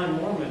to all my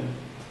Mormon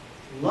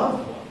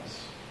loved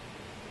ones?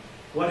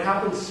 What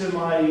happens to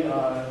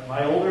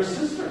my older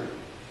sister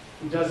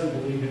who doesn't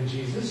believe in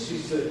Jesus?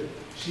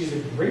 She's a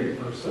great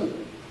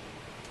person,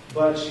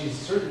 but she's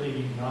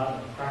certainly not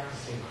a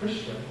practicing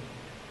Christian.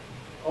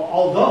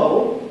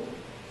 Although,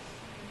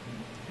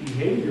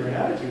 behavior and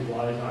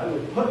attitude-wise, I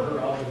would put her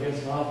up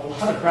against an awful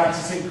lot of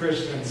practicing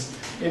Christians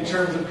in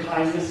terms of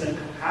kindness and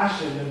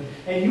compassion.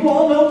 And you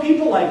all know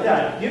people like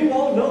that. You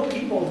all know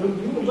people who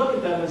you would look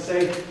at them and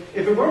say,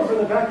 if it weren't for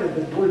the fact that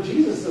the word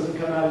Jesus doesn't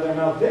come out of their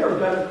mouth, they're a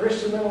better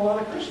Christian than a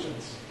lot of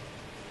Christians.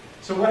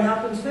 So what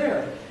happens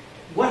there?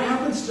 What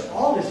happens to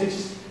all this? It's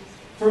just,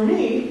 for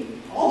me,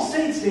 All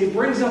Saints Day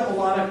brings up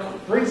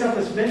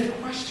as many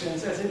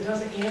questions as it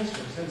does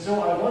answers. And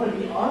so I want to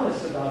be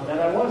honest about that.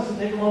 I want us to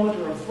take a moment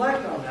to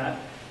reflect on that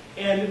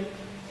and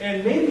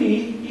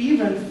maybe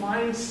even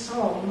find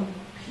some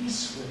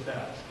peace with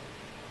that.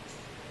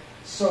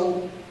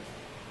 So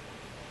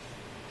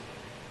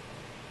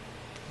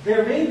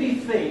there may be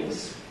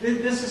things,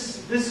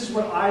 this is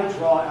what I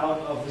draw out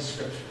of the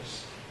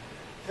Scriptures.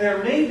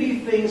 There may be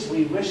things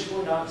we wish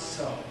were not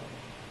so,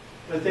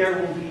 but there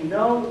will be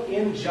no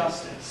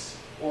injustice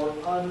or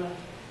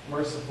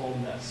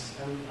unmercifulness.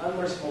 And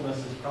unmercifulness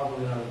is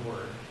probably not a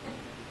word,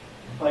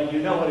 but you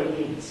know what it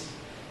means,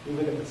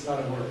 even if it's not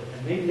a word.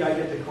 And maybe I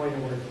get to coin a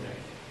word today.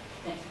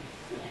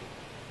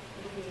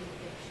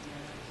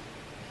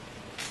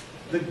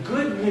 The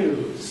good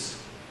news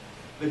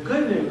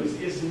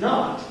is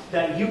not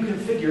that you can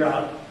figure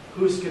out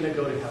who's going to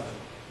go to heaven.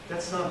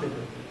 That's not the good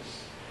news.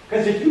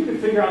 Because if you could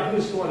figure out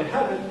who's going to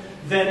heaven,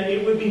 then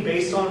it would be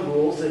based on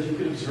rules that you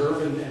could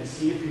observe and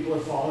see if people are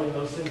following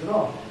those things at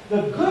all.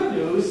 The good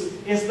news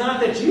is not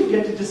that you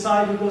get to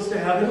decide who goes to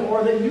heaven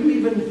or that you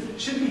even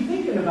should be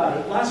thinking about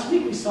it. Last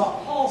week we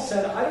saw Paul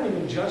said, I don't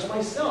even judge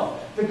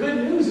myself. The good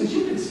news is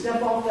you can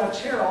step off that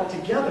chair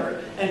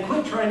altogether and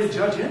quit trying to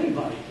judge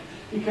anybody.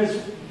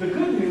 Because the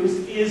good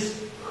news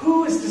is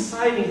who is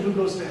deciding who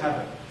goes to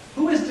heaven?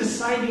 Who is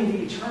deciding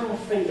the eternal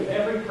fate of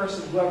every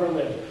person who ever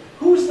lived?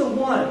 Who's the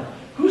one?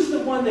 Who's the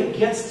one that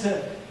gets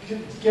to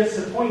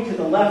point to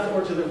the left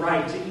or to the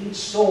right to each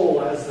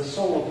soul as the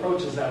soul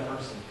approaches that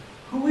person?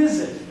 Who is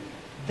it?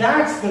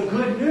 That's the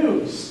good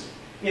news.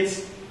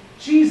 It's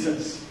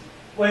Jesus.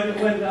 When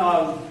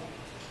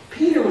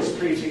Peter was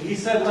preaching, he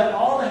said, let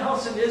all the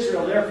house of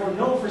Israel therefore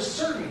know for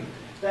certain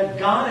that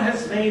God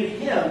has made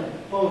him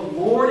both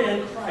Lord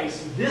and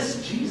Christ,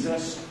 this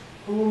Jesus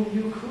whom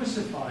you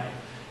crucified.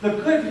 The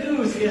good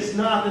news is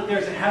not that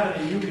there's a heaven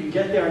and you can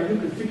get there and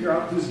you can figure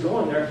out who's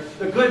going there.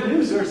 The good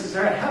news is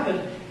there's a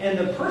heaven and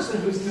the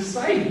person who's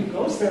deciding who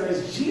goes there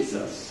is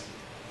Jesus.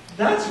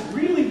 That's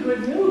really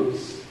good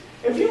news.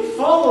 If you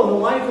follow the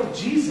life of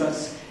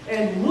Jesus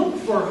and look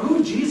for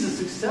who Jesus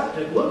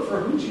accepted, look for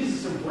who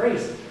Jesus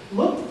embraced,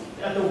 look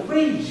at the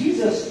way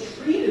Jesus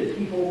treated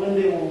people when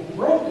they were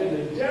broken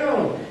and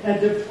down and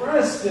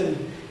depressed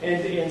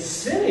and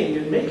sinning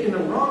and making the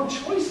wrong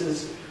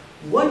choices,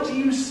 what do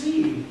you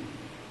see?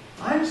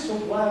 I'm so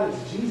glad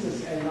it's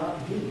Jesus and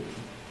not me.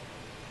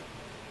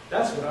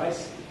 That's what I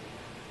see.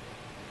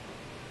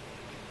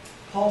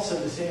 Paul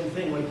said the same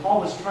thing when Paul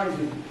was trying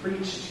to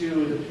preach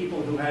to the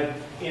people who had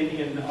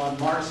on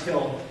Mars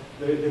Hill,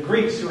 the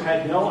Greeks who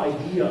had no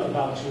idea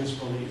about Jewish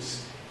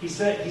beliefs. He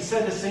said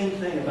the same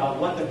thing about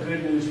what the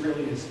good news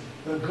really is.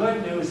 The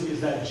good news is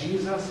that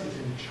Jesus is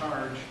in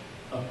charge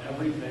of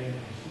everything and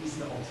he's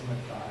the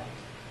ultimate guide.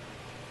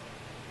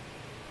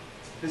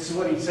 This is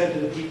what he said to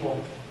the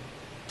people.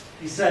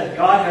 He said,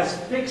 God has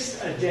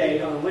fixed a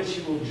day on which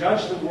he will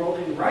judge the world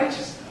in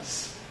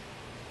righteousness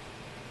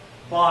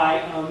by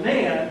a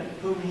man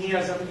whom he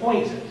has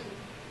appointed.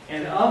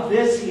 And of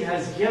this he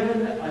has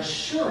given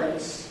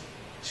assurance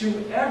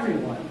to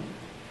everyone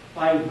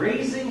by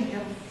raising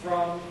him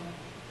from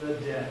the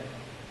dead.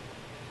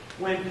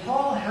 When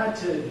Paul had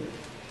to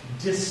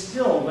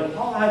distill, when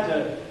Paul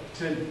had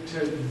to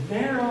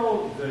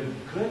narrow the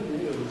good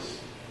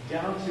news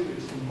down to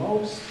its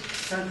most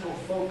central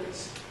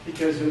focus,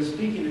 because he was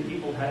speaking to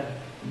people who had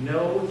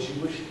no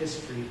Jewish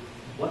history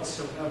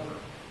whatsoever.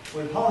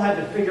 When Paul had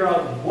to figure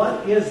out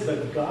what is the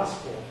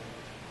gospel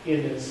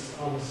on the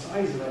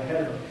size of a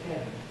head of a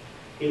pin,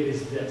 it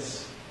is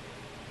this.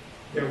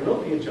 There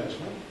will be a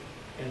judgment,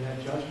 and that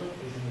judgment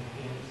is in the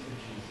hands of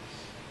Jesus.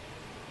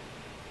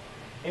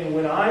 And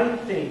when I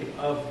think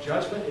of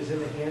judgment is in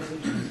the hands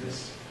of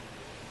Jesus,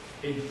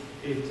 it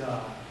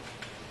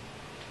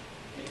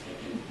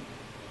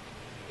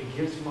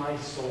gives my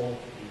soul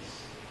peace.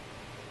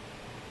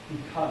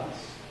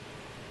 Because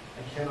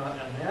I cannot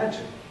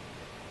imagine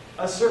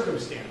a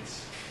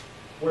circumstance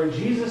where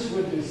Jesus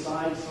would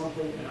decide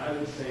something and I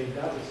would say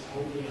that was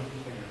totally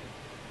unfair.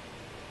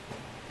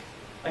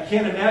 I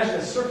can't imagine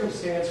a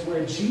circumstance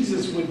where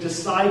Jesus would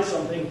decide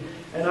something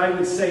and I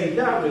would say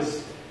that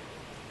was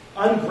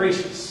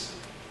ungracious.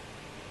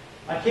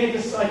 I can't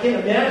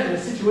imagine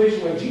a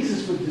situation where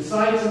Jesus would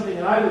decide something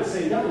and I would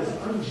say that was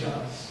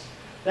unjust.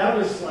 That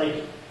was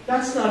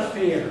that's not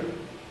fair.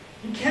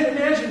 You can't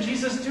imagine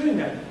Jesus doing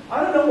that.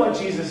 I don't know what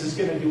Jesus is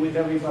going to do with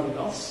everybody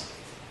else.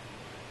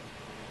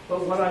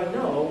 But what I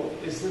know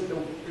is that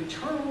the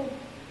eternal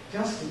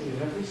destiny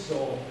of every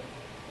soul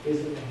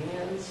is in the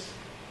hands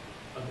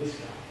of this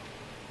God.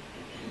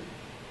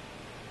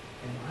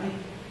 And I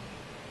think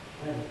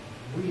I have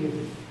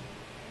really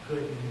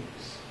good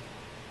news.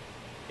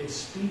 It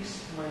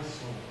speaks to my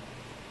soul.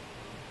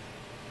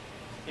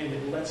 And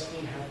it lets me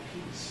have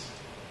peace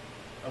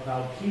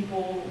about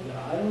people that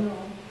I don't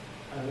know.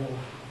 I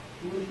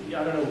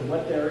don't know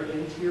what their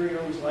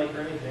interior was like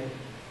or anything,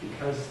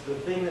 because the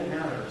thing that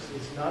matters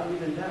is not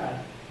even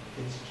that,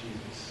 it's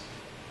Jesus.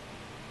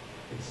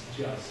 It's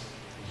just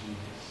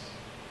Jesus.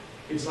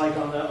 It's like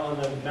on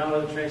the Mount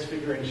of the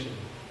Transfiguration,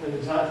 when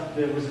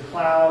there was a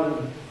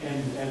cloud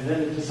and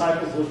then the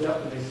disciples looked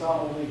up and they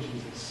saw only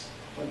Jesus.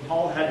 When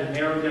Paul had to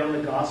narrow down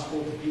the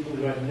gospel to people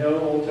who had no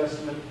Old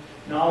Testament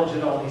knowledge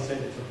at all, he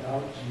said it's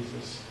about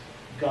Jesus.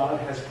 God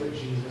has put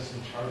Jesus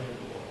in charge of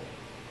the world.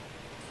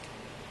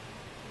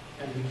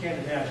 And we can't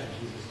imagine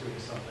Jesus doing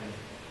something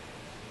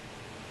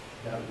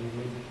that we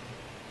would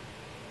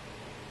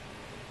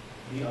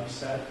be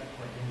upset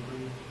or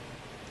angry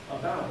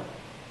about.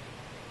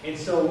 And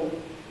so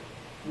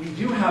we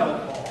do have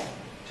a call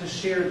to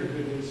share the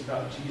good news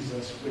about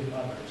Jesus with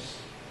others.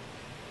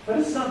 But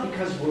it's not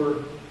because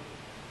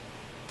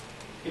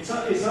it's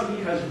not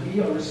because we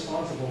are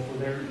responsible for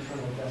their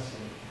eternal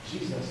destiny.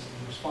 Jesus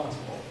is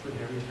responsible for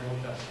their eternal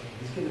destiny.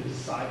 He's going to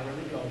decide where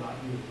they go, not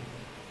you.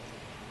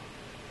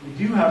 We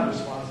do have a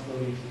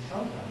responsibility to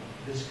tell them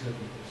this good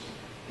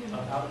news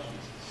about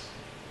Jesus.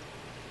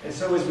 And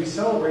so as we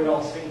celebrate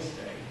All Saints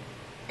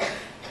Day,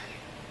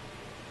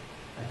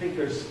 I think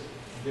there's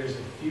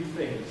a few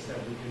things that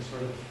we can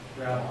sort of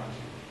grab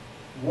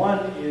onto. One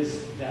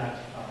is that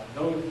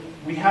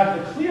we have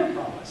the clear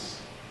promise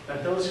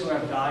that those who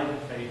have died in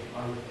faith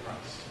are with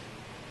Christ.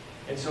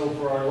 And so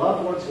for our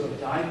loved ones who have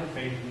died in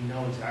faith, we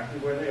know exactly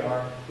where they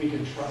are. We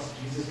can trust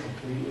Jesus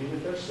completely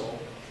with their soul.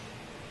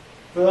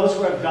 For those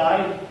who have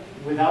died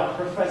without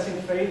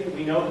professing faith,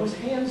 we know whose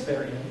hands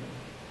they're in.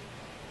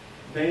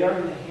 They are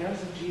in the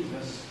hands of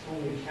Jesus,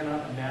 whom we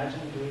cannot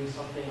imagine doing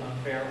something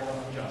unfair or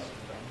unjust to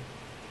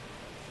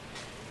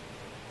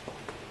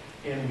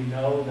them. And we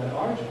know that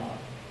our job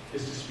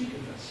is to speak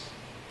of this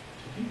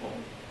to people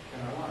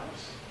in our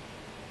lives.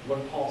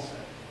 What Paul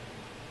said.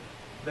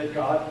 That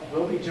God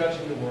will be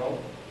judging the world,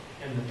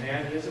 and the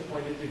man he has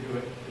appointed to do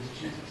it is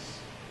Jesus.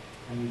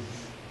 And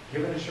he's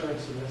given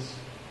assurance of this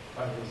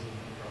by raising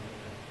him from the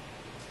dead.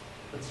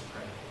 Let's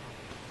pray.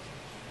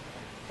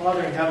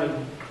 Father in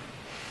heaven,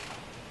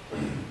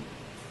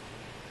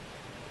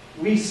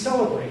 we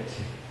celebrate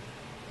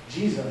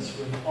Jesus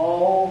with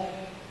all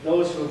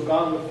those who have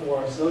gone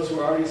before us, those who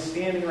are already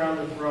standing around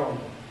the throne,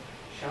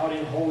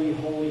 shouting, "Holy,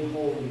 holy,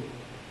 holy."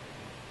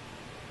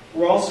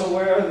 We're also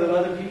aware that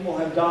other people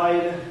have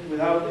died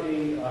without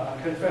a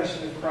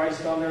confession of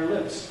Christ on their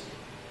lips.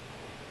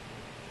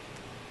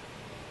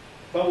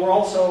 But we're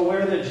also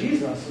aware that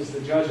Jesus is the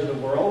judge of the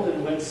world,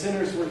 and when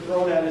sinners were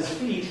thrown at his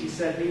feet, he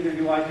said, "Neither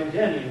do I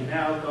condemn you.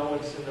 Now go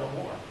and sin no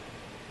more."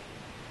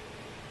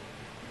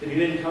 That he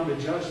didn't come to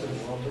judge the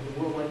world, but the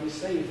world might be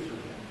saved through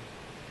him.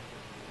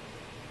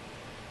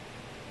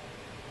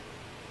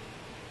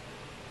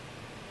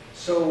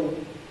 So,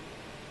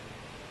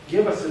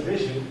 give us a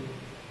vision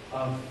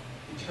of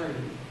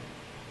eternity,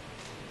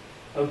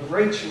 of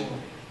great joy,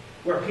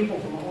 where people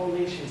from all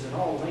nations and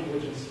all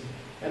languages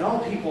and all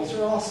peoples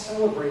are all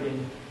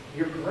celebrating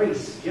your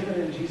grace given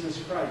in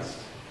Jesus Christ.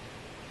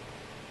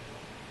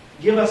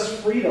 Give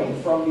us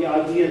freedom from the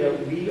idea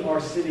that we are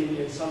sitting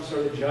in some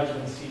sort of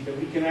judgment seat, that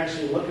we can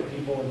actually look at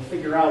people and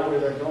figure out where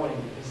they're going,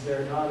 because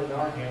they're not in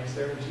our hands,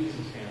 they're in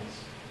Jesus'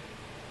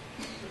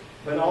 hands.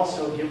 But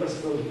also give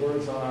us those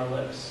words on our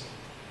lips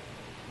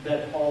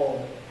that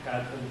Paul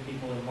had for the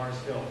people in Mars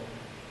Hill.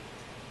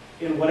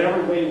 In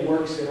whatever way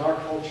works in our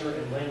culture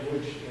and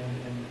language and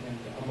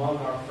among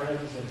our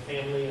friends and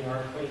family and our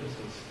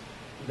acquaintances,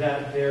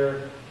 that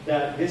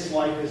this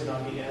life is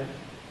not the end,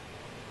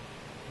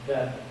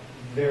 that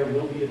there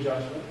will be a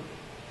judgment,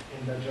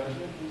 and that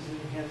judgment is in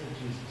the hands of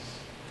Jesus.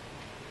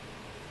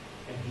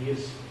 And he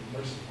is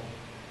merciful,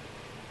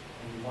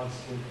 and he wants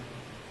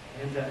to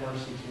hand that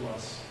mercy to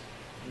us,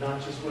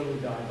 not just when we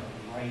die,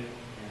 but right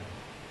now,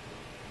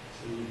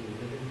 so we can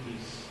live in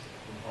peace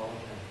and follow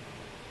him.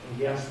 And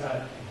we ask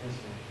that in his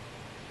name.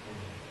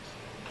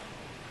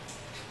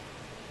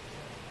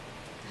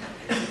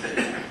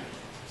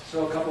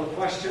 So a couple of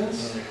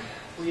questions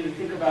for you to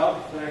think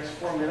about for the next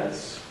 4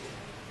 minutes.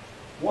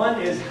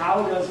 One is,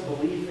 how does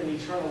belief in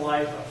eternal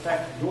life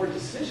affect your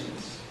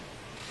decisions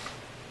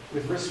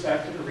with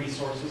respect to the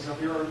resources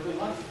of your earthly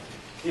life?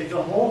 If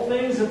the whole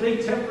thing is a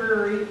big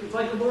temporary, it's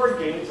like a board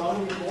game, it's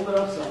only going to hold it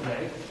up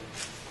someday,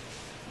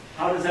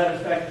 how does that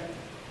affect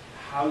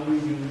how you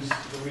use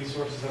the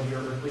resources of your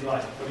earthly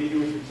life? What do you do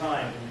with your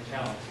time and your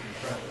talents and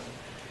your treasure?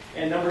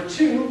 And number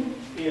 2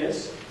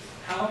 is,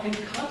 how can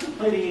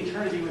contemplating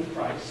eternity with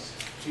Christ,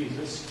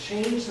 Jesus,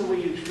 change the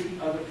way you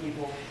treat other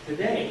people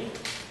today?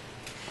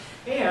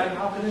 And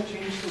how can it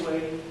change the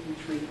way you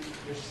treat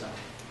yourself?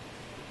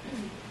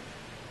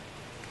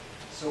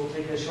 So we'll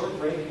take a short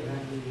break, and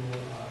then we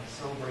will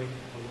celebrate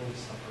the Lord's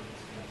Supper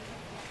together.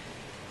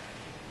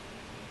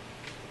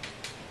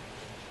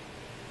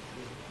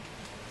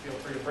 Feel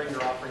free to bring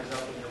your offerings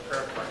up in your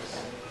prayer cards.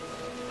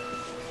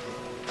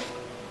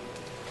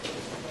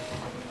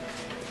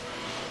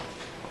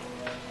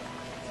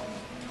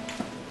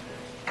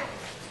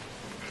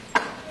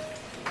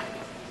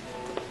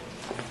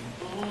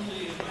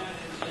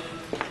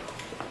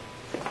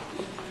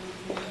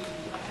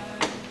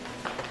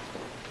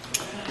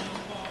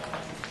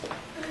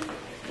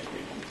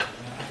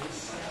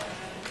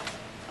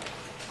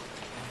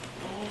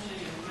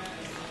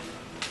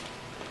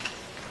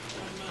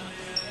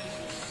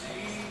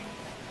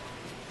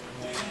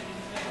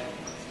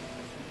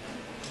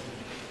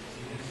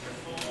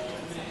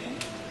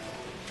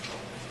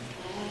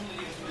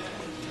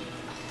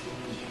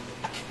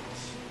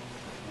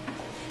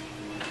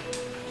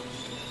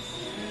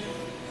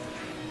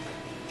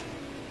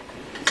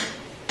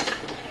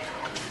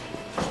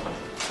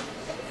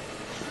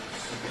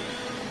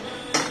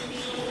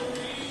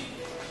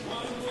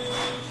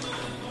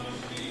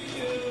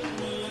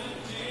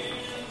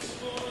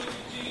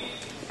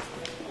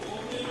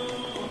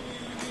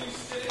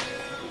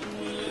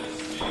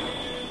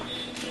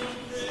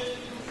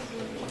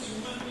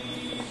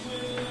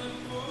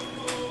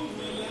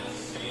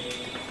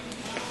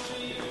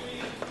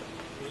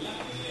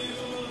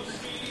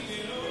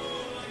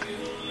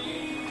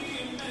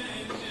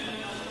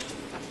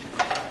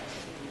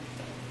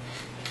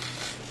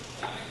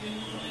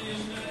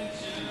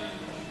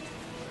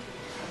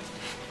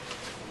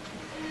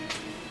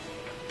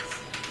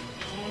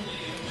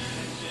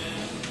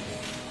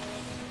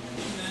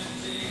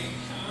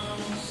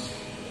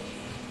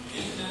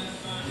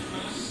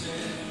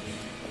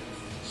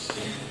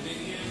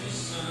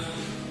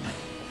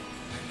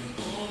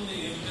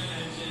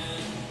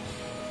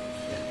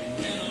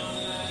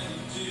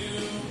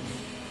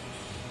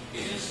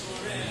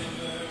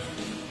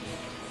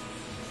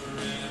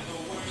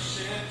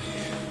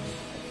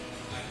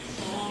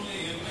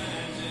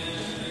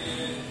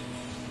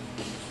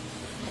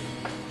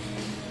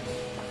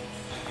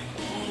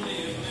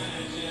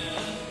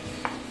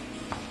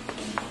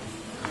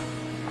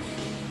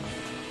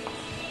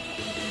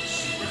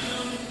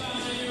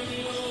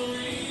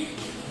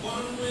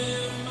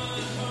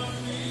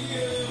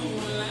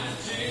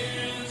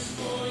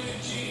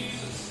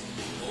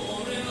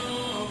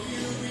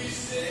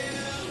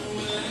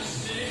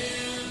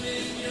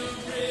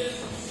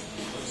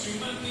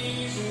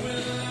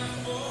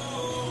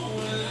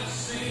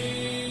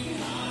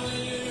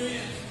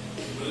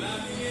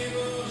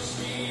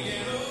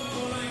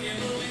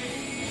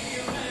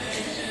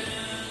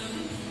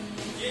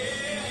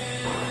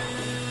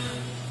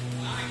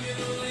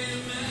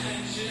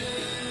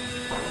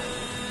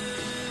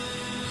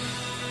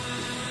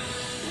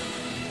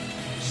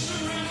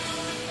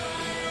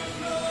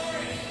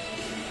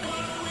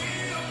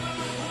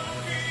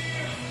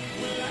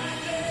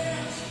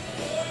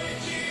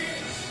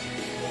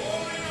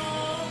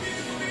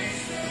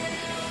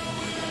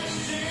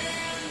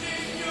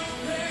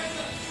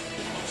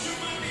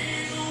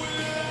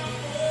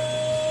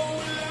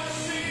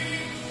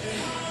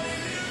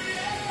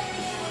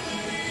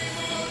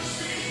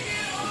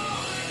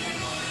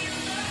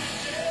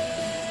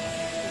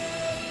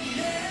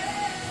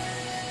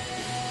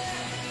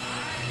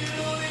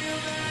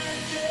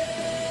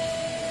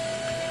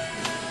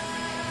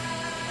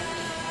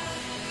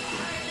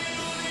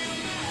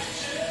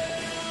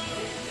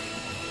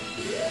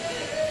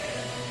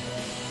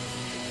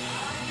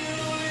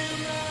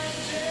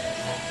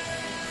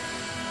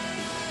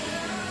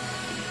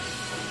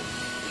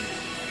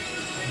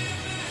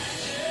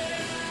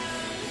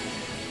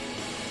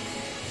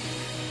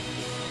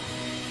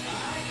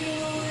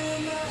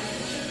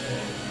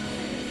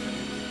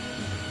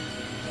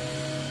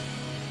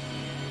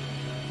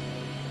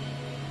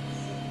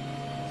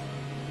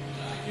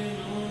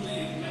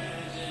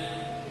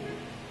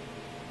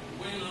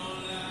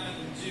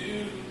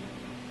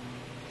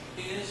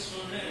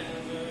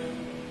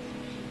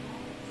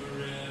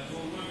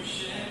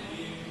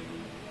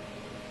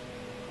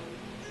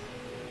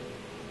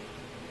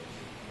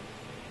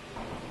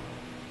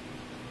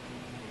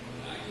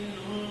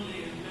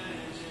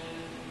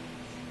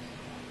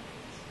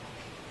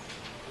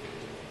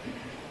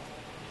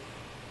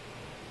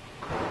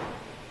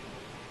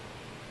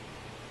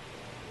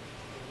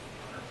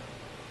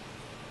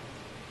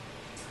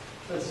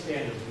 Let's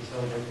stand as we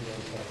celebrate the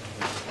Lord's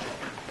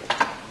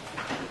Supper.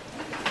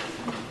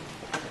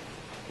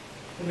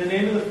 In the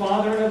name of the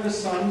Father, and of the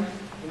Son,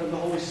 and of the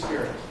Holy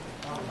Spirit.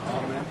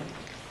 Amen.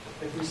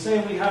 If we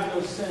say we have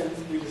no sin,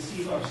 we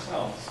deceive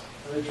ourselves,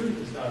 and the truth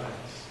is not in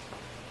us.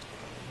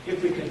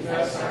 If we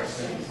confess our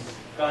sins,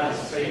 God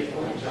is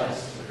faithful and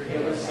just to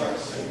forgive us our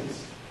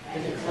sins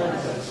and to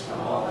cleanse us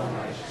from all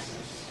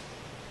unrighteousness.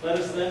 Let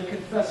us then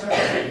confess our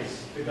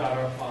sins to God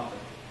our Father.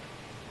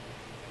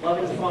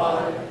 Loving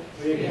Father,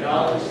 we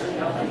acknowledge that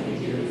nothing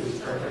we do is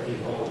perfectly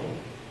holy.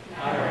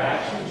 Not our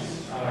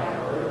actions, not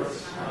our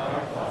words, not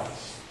our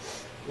thoughts.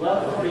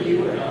 Love for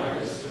you and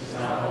others does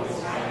not always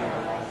guide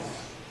our lives.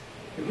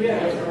 If we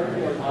had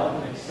earned your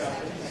love and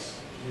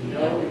acceptance, we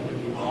know we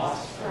would be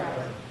lost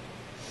forever.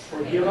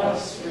 Forgive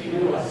us,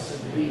 renew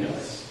us, and lead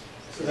us,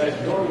 so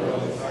that your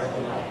will is our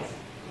delight,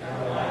 and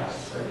our lives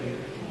serve your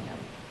kingdom.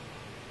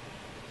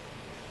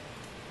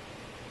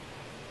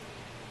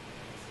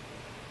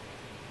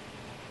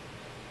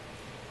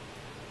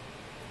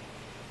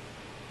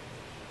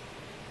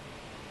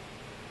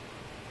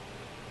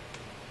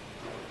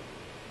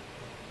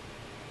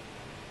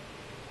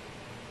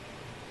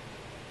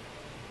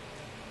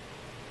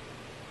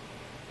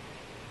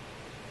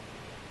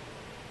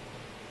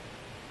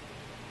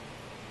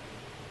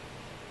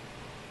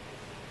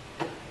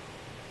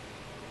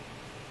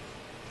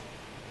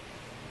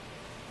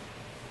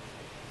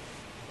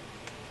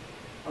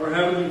 Our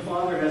Heavenly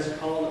Father has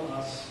called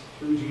us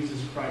through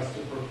Jesus Christ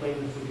to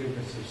proclaim the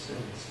forgiveness of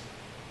sins.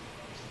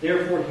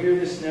 Therefore, hear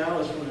this now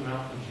as from the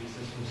mouth of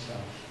Jesus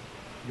himself.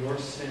 Your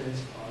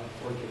sins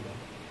are forgiven.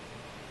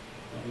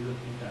 Let me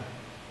repeat that.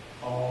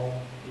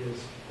 All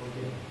is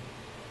forgiven.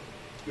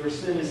 Your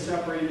sin is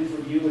separated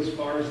from you as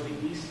far as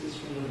the east is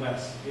from the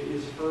west. It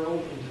is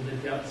hurled into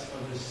the depths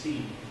of the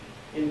sea.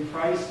 In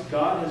Christ,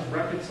 God has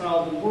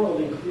reconciled the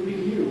world,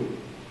 including you,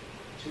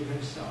 to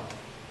himself.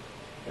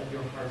 Let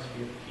your hearts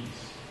be at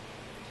peace.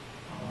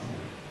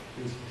 Amen.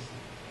 Please be seated.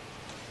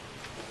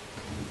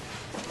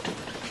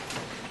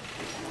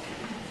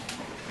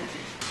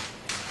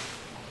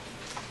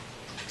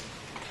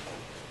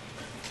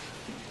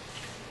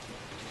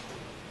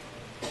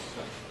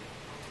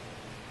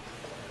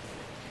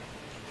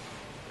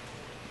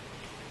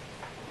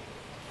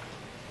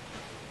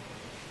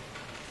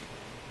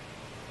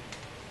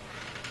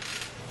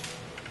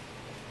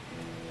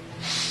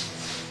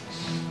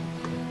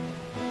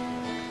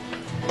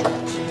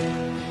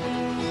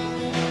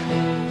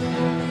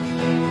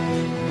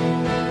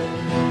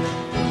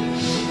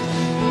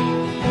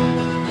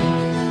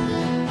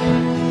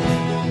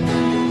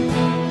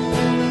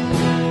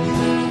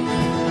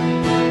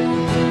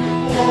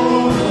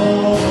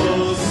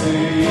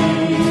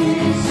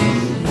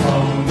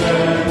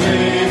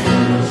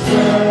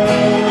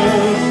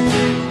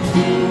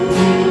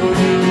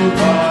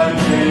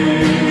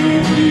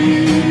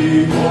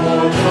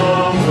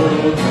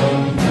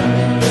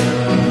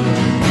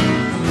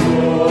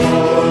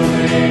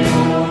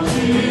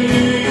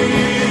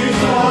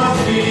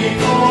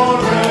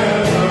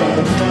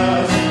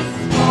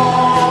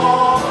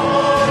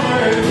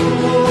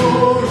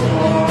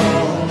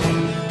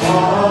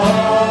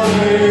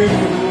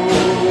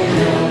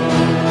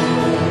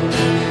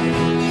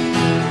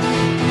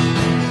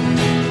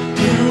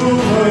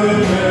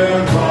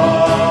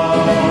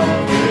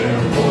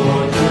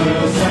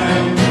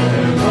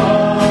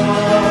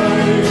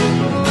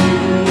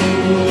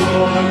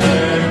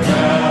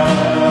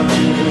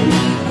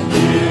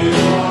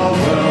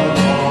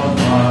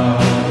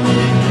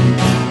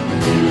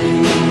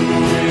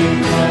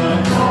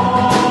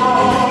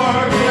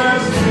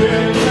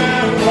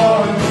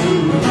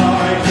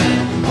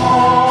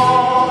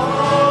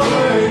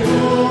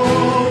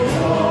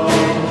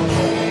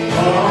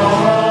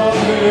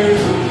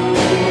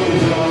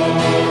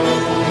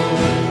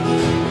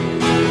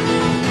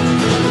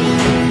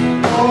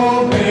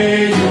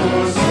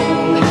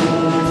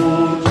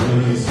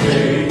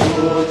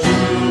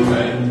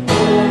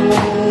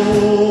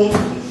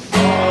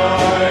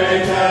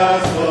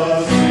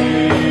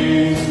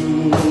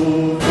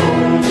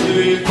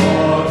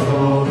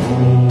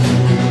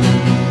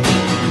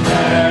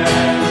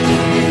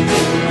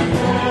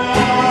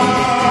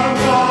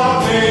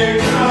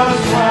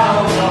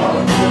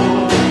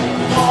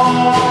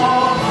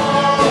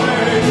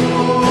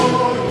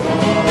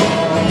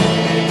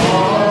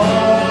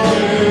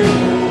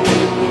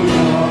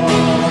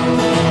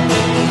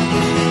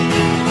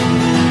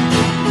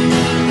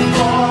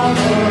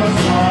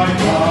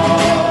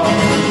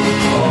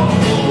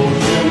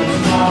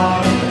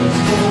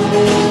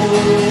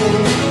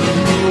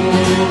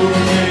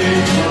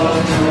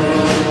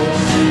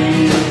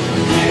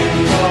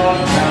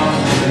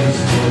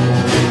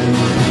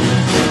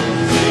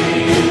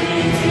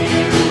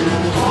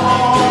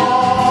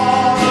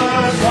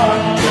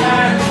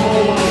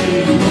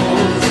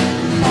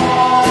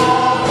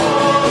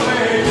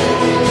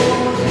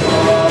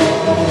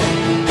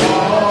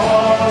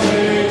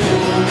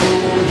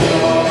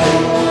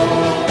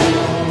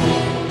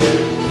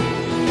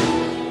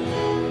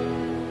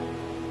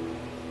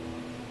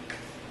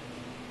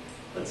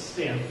 Let's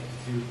stand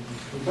to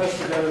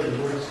confess together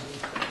the words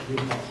of the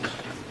Apostles'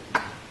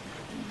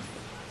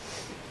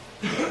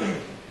 Creed.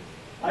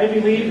 I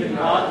believe in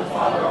God the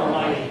Father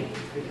Almighty,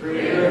 the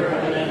creator of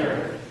heaven and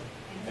earth,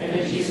 and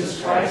in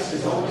Jesus Christ,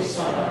 his only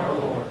Son, our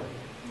Lord,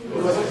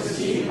 who was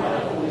conceived by the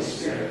Holy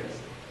Spirit,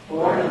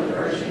 born of the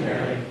Virgin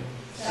Mary,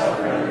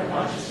 suffered under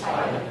Pontius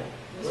Pilate,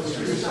 was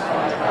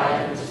crucified,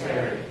 died, and was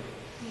buried.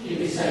 He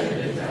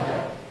descended into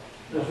hell.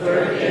 The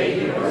third day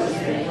he rose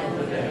again from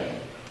the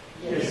dead.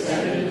 He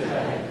ascended into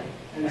heaven,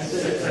 and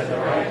sits at the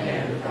right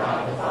hand of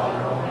God the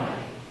Father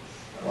Almighty.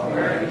 From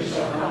where he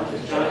shall come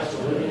to judge the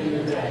living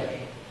and the dead.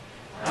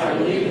 I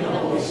believe in the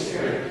Holy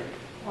Spirit,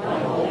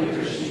 one holy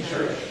Christian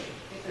church,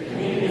 the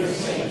communion of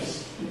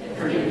saints, the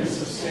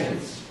forgiveness of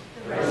sins,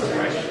 the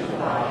resurrection of the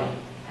body,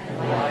 and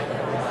life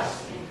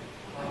everlasting.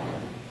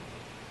 Amen.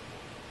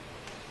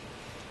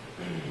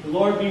 The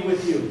Lord be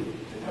with you.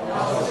 And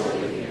also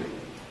with you.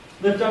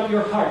 Lift up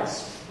your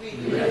hearts. We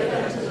lift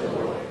them to the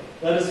Lord.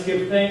 Let us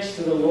give thanks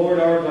to the Lord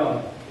our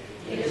God.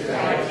 It is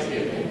right to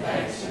give him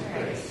thanks and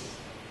praise.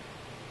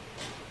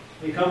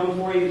 We come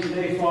before you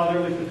today,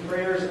 Father, with the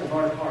prayers of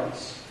our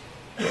hearts.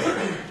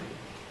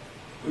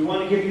 We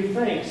want to give you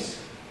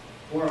thanks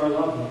for our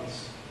loved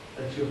ones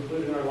that you have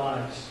put in our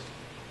lives.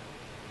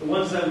 The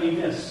ones that we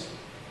miss.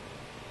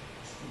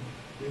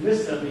 We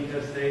miss them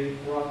because they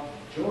brought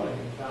joy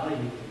and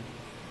value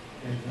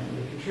and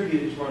they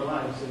contributed to our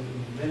lives in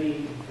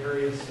many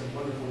various and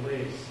wonderful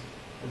ways.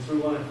 And so we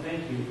want to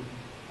thank you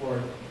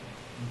for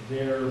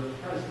their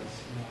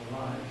presence in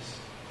our lives.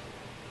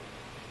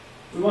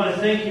 We want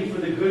to thank you for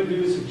the good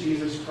news of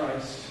Jesus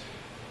Christ,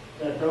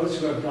 that those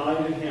who have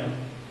died in him,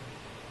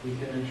 we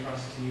can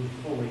entrust to you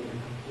fully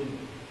and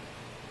completely.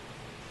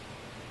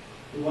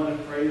 We want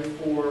to pray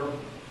for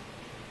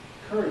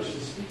courage to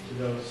speak to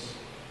those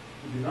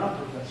who do not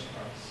profess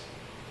Christ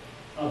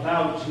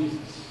about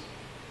Jesus,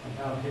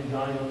 about him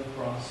dying on the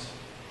cross,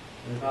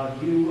 and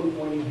about you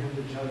appointing him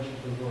the judge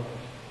of the world.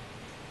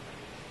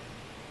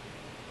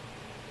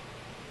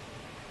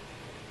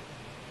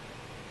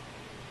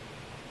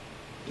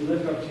 We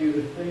lift up to you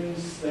the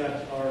things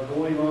that are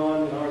going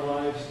on in our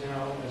lives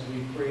now as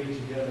we pray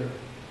together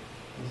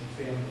as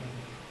a family.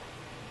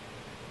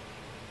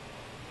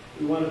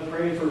 We want to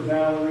pray for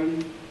Valerie,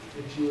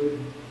 that you would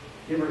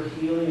give her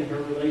healing in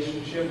her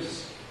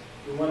relationships.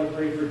 We want to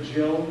pray for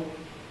Jill,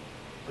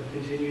 for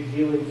continued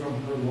healing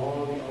from her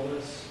long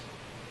illness.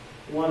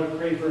 We want to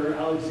pray for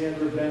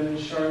Alexandra, Ben, and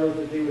Charlotte,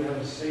 that they would have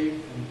a safe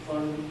and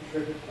fun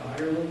trip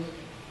to Ireland.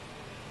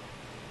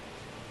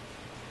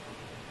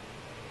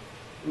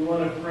 We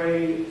want to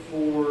pray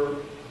for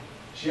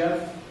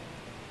Jeff,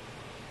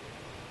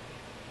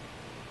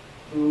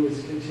 who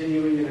is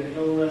continuing in an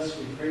illness.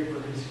 We pray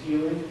for his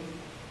healing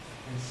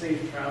and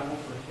safe travel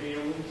for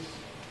families.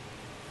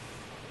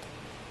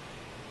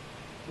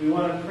 We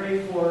want to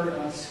pray for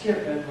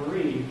Skip and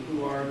Marie,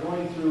 who are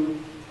going through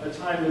a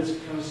time that's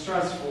kind of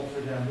stressful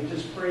for them. We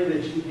just pray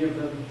that you give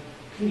them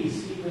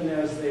peace, even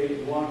as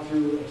they walk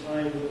through a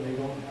time when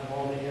they don't have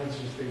all the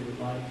answers they would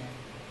like.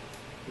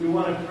 We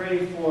want to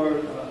pray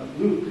for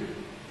Luke,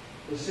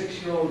 the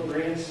 6-year-old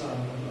grandson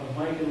of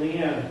Mike and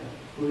Leanne,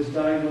 who is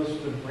diagnosed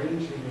with a brain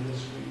tumor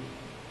this week.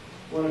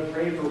 We want to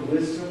pray for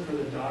wisdom for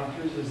the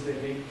doctors as they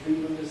make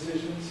treatment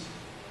decisions.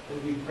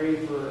 And we pray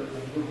for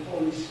your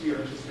Holy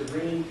Spirit just to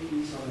rain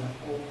peace on that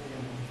whole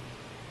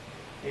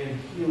family and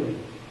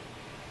healing.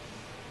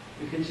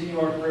 We continue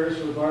our prayers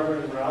for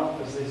Barbara and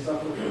Ralph as they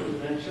suffer from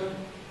dementia.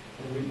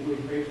 And we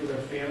pray for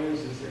their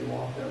families as they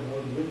walk that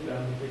road with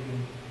them, that they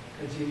can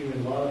continue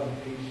in love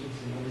and patience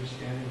and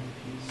understanding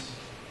and peace.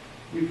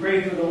 We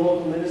pray for the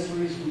local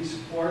ministries we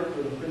support,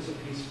 for the Prince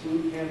of Peace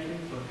Food Pantry,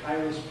 for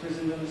Kairos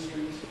Prison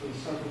Ministries, for the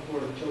Central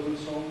Florida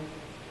Children's Home.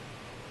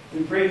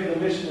 We pray for the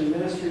mission and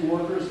ministry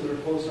workers that are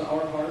close to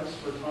our hearts,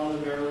 for Tom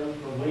and Marilyn,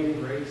 for Wayne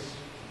and Grace,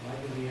 Mike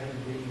and Leanne,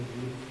 and David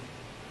and Ruth.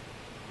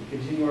 We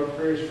continue our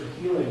prayers for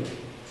healing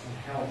and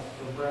health,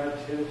 for Brad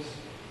Tibbs,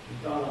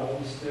 Donna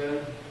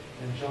Olmstead,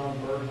 and John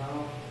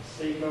Berghow,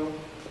 Seiko.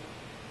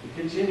 We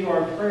continue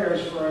our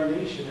prayers for our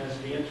nation as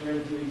we enter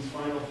into these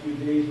final few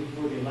days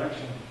before the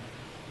election,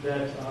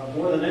 that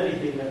more than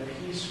anything, that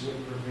peace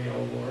would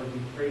prevail, Lord.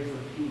 We pray for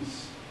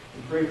peace.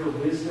 We pray for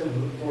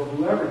wisdom for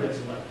whoever gets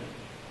elected,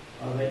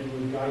 that you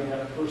would guide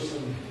that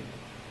person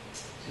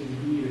to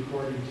lead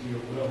according to your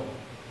will.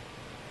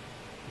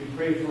 We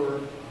pray for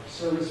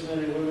servicemen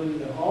and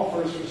women, all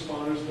first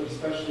responders, but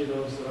especially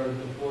those that are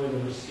deployed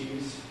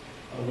overseas,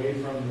 away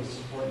from the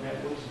support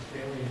networks of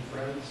family and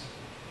friends.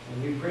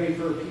 And we pray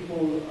for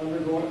people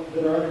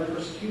that are under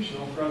persecution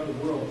all throughout the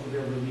world for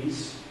their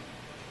release.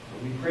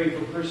 We pray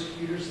for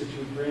persecutors that you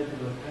would grant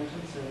them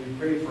repentance, and we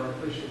pray for our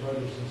Christian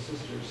brothers and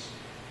sisters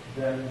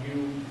that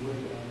you would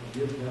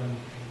give them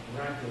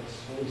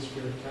miraculous Holy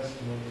Spirit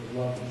testimony of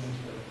love and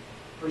their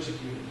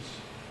persecutors.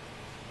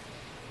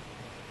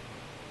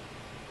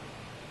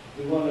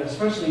 We want to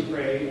especially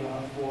pray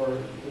for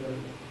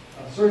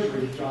the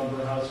surgery of John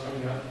Burhouse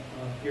coming up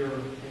here in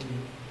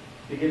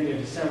the beginning of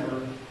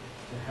December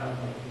to have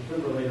a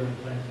defibrillator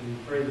implanted. We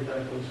pray that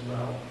that goes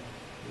well.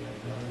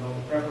 And all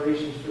the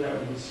preparations for that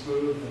would be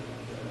smooth, and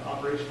the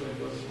operation would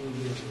go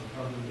smoothly, and the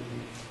recovery would be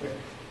quick.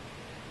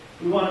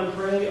 We want to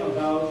pray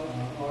about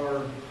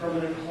our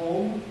permanent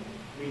home.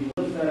 We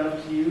lift that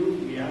up to you.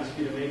 We ask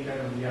you to make that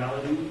a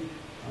reality.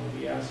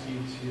 We ask you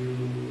to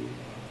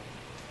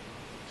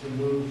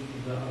move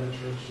the other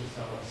church to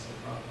sell us the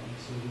property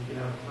so we can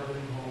have a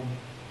permanent home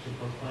to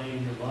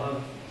proclaim your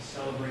love, to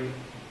celebrate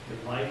your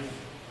life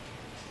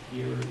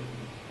here in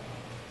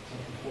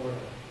Central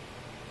Florida.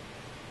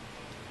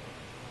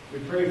 We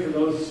pray for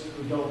those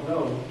who don't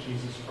know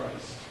Jesus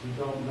Christ, who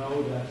don't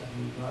know that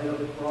He died on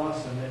the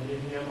cross and that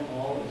in Him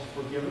all is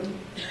forgiven.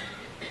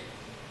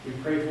 We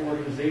pray for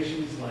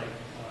organizations like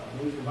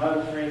Lutheran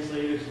Bible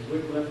Translators and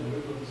Wycliffe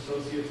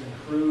Associates and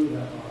crew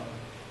that are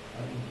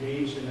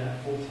engaged in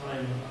that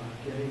full-time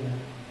getting that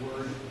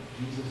word of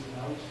Jesus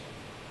out.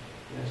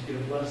 We ask you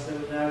to bless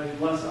them in that. And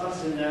bless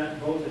us in that,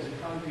 both as a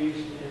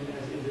congregation and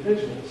as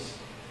individuals,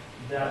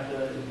 that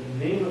the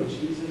name of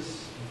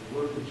Jesus, and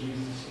the work of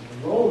Jesus, and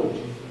the role of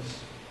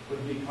Jesus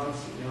would be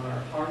constantly on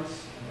our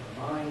hearts and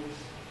our minds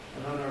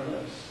and on our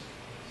lips,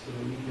 so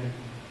that we can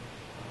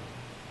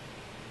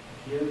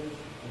give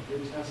a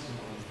good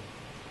testimony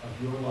of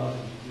your love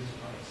in Jesus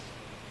Christ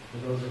to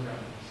those around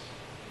us.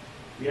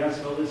 We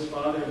ask all this,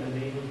 Father, in the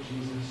name of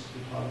Jesus, who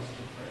taught us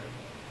to pray.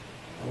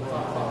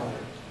 Our Father,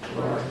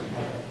 who art in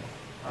heaven,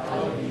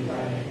 hallowed be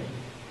thy name.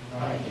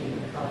 Thy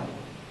kingdom come,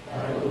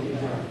 thy will be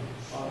done,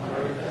 on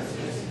earth as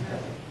it is in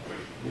heaven.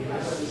 Give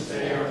us this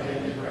day our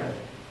daily bread,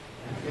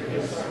 and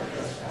forgive us our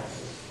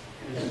trespasses,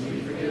 as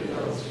we forgive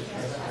those who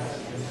trespass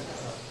against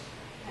us.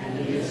 And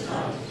lead us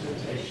not into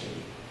temptation,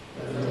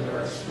 but deliver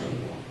us from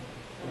evil.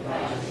 For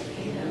thine is the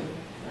kingdom,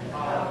 and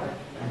power,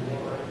 and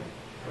glory,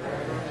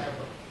 forever and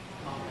ever.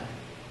 Amen.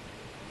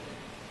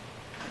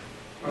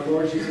 Our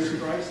Lord Jesus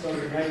Christ, on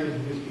the night when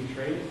He was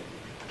betrayed,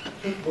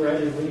 took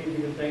bread, and when He had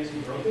given thanks, He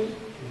broke it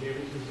and gave it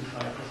to His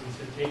disciples and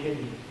said, "Take and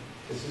eat.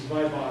 This is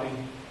my body,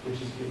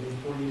 which is given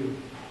for you.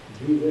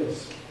 Do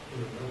this in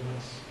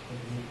remembrance of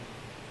me."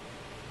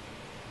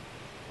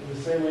 In the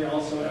same way,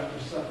 also after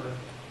supper,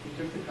 He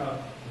took the cup,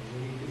 and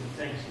when He had given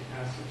thanks, He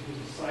passed it to His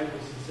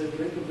disciples and said,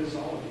 "Drink of this,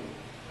 all of you.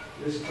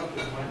 This cup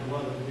is my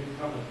blood of the new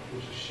covenant,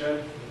 which is shed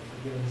for the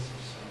forgiveness of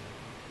sin.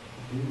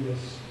 Do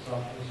this as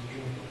often as you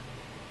drink it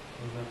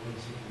in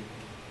remembrance of me."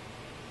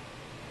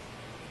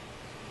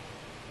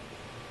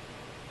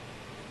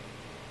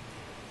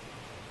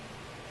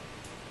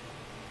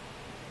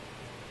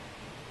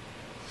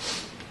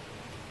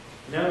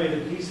 Now may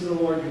the peace of the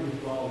Lord be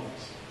with you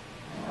always.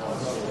 And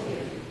also with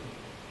you.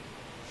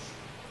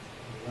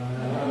 O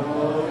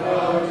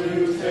God,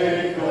 you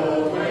take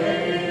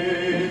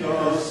away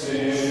the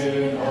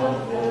sin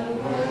of the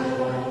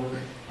world.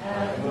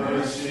 Have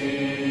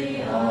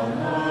mercy on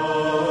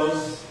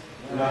us.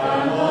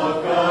 Lamb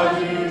of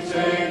God, you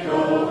take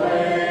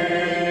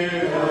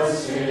away the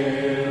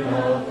sin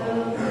of the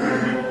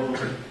world.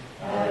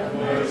 Have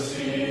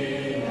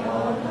mercy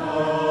on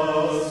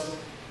us.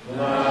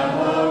 Lamb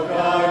of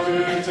God,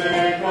 you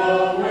take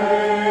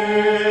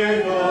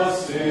away the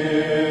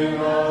sin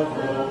of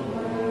the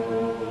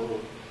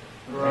world.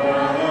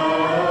 Grant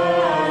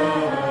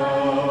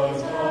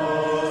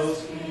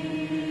us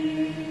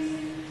peace.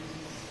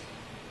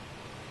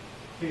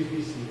 Please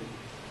be seated.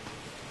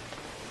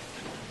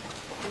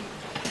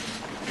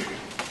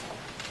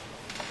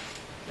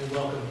 And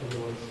welcome to the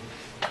Lord's Supper.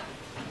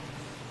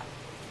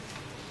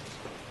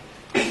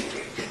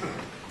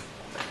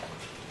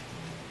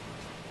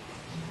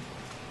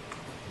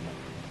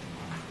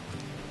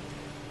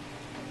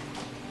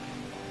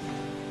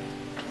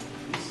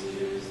 This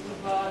is the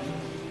body.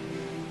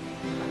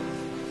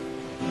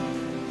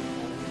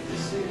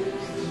 This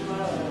is the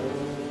blood.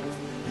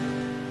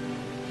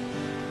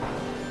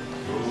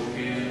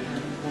 Broken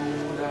and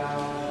poured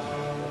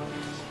out.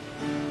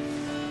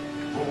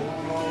 Oh,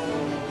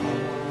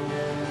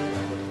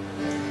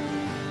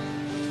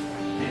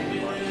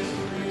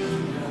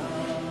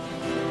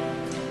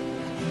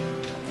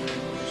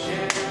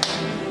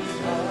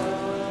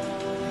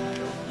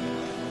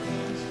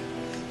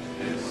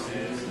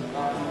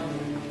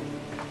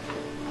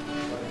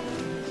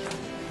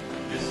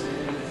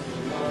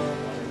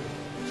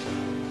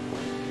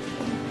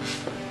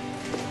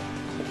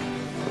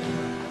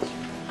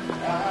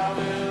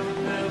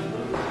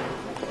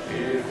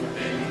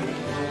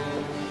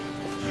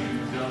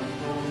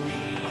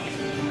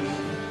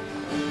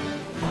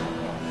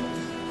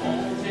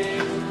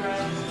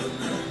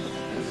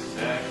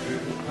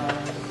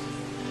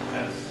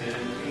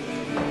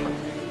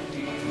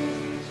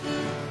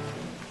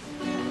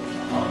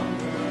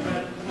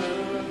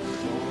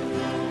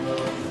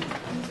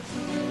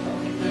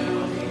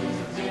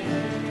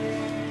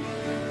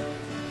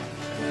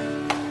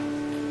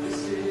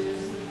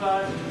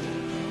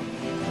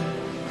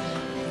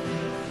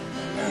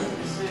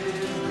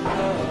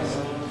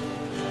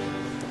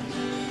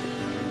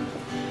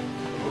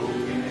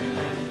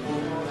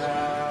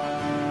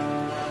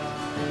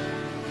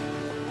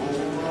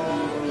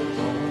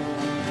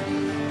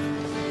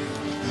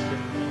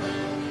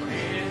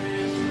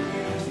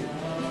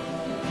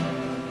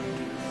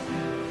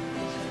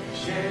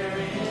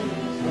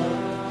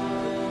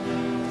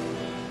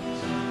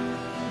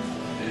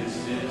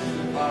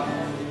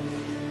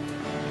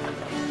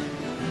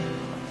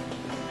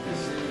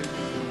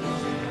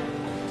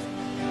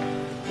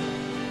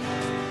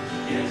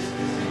 Yes,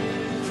 this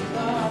is the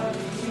body.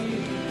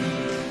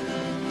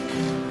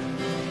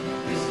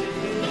 This is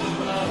the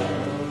blood.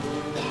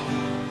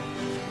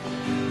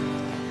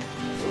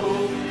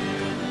 Broken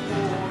and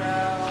poured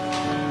out.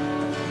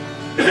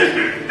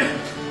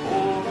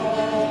 For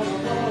all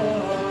of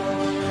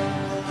us.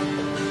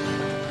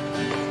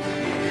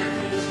 Here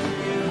is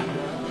communion.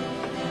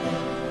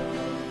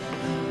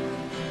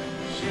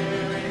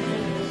 Sharing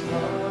His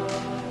love.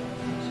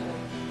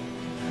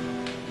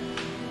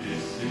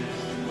 This is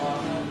the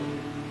body.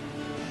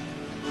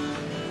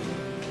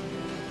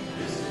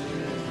 This is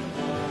the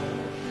blood.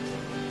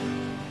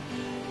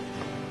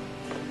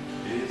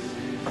 This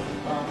is the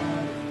body.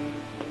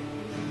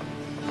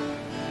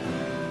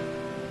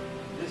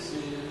 This is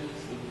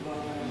the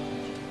blood.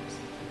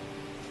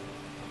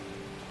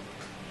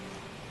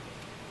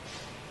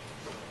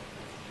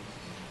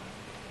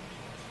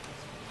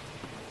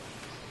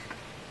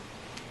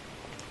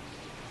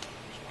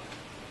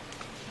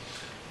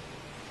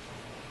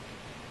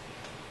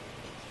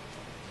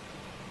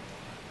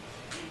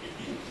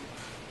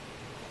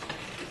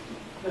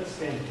 Let's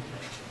stand.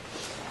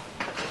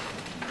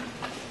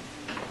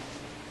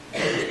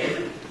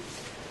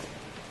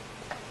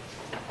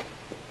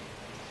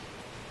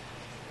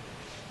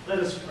 Let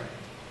us pray.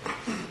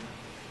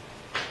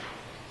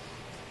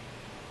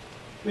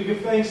 We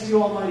give thanks to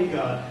you, Almighty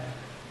God,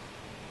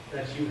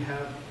 that you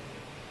have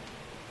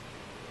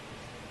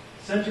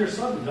sent your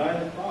Son to die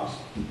on the cross.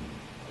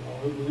 All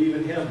who believe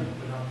in him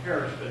would not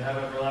perish but have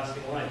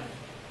everlasting life.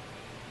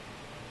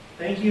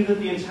 Thank you that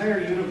the entire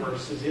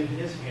universe is in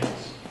his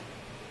hands.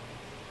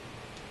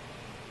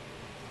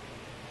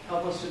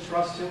 Help us to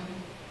trust him,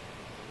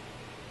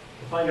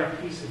 to find our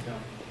peace in him,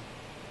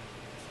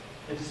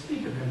 and to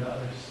speak of him to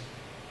others,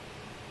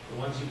 the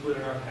ones you put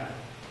in our path.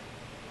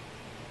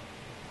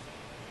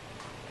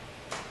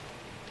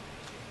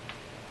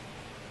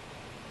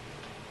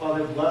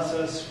 Father, bless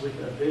us with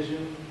a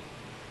vision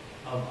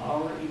of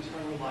our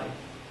eternal life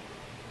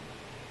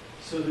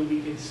so that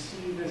we can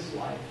see this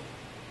life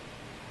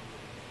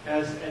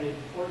as an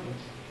important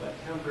but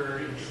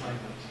temporary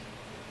assignment,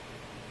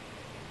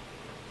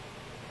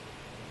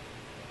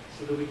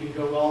 so that we can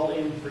go all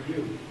in for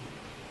you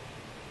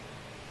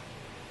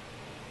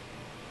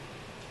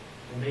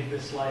and make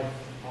this life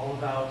all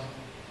about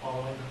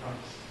following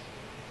Christ.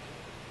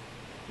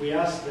 We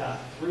ask that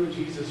through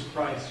Jesus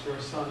Christ, your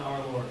Son,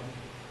 our Lord,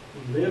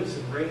 who lives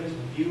and reigns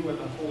with you and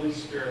the Holy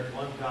Spirit,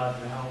 one God,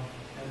 now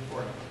and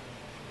forever.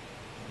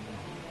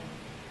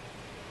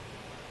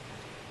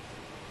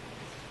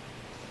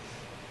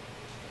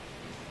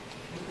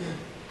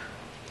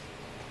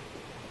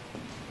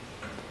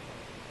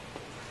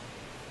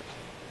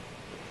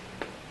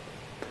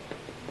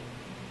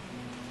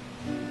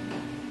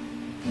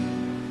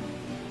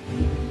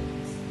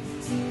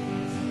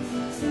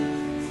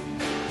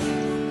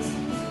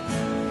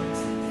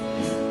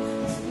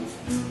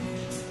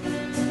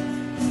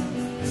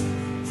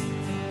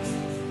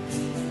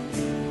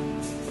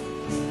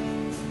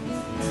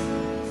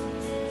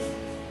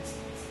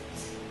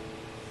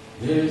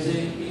 There's a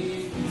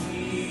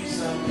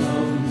peace I've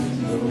come to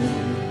know,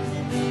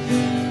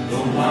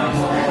 though my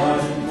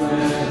heart and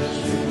flesh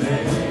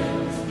remain.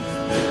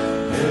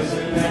 There's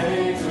an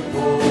anchor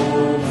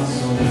for my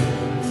soul.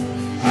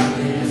 I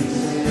can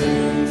say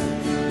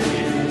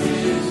it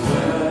is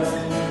well.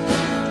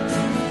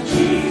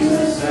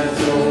 Jesus has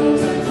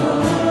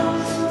overcome,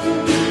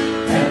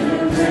 and the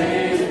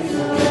rain is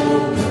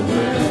over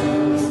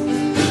well.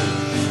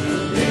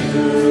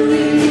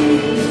 Victory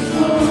is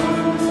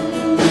won.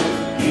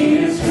 He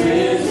is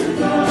risen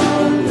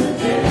from the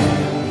dead.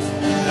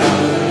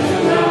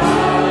 Now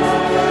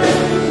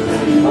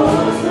when he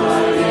was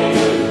my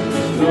name,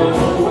 no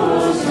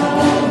more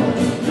sorrow,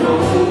 no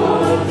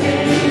more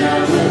pain. I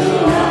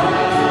will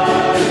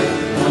rise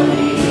on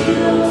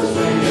eagle's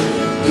wings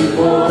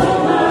before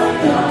my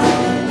God,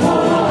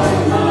 all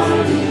my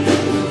needs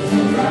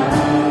will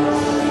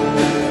rise.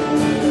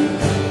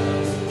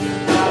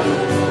 I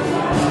will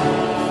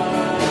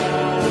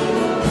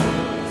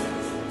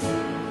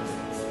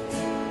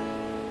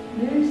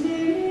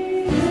Mercy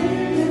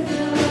and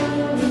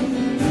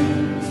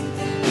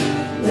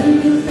when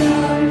the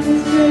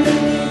darkness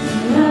turns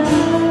to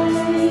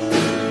light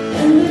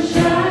and the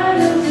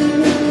shadows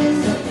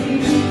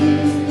disappear,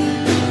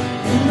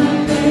 and my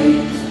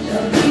faith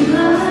shall be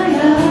my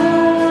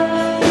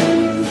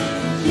eyes.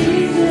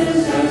 Jesus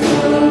has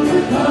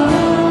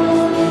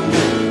overcome,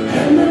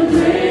 and the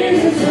grave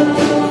is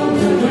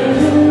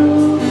overwhelmed.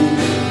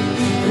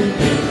 The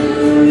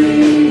victory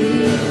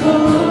is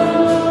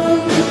won.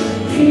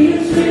 He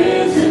is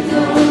risen.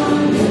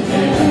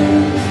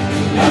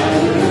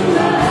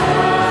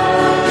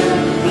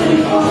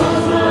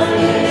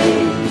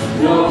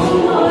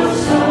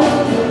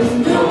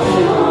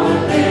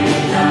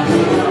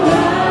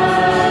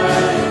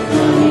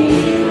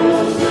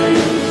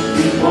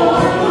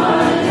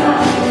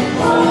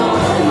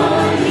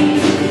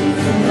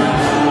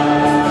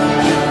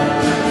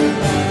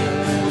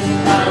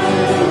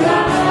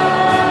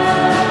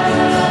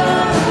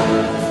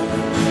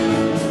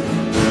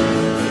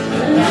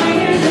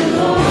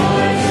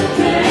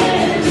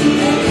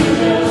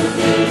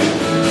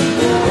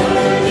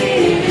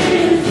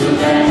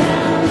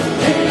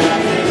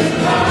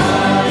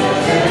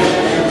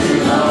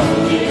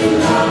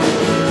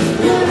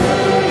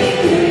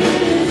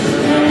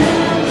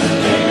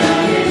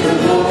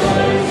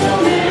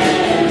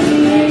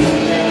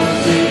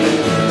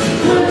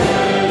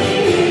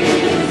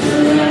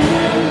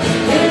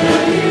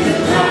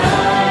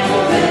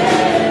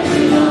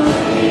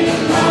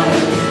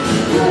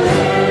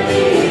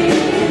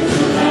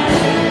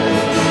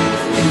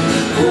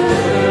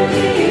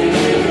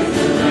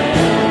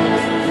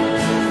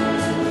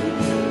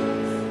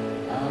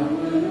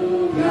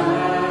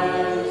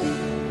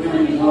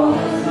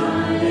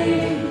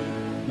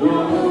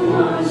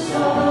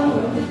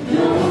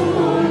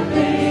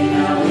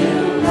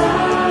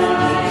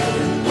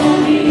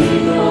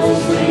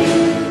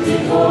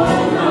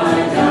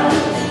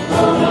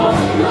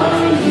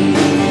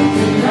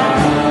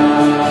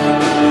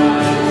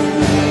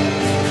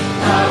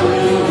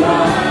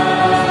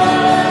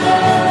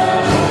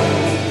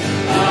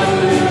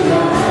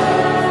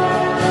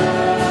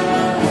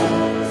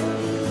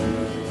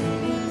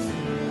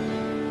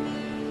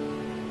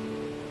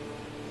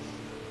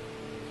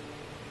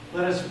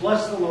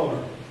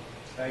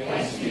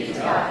 Thanks be to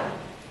God.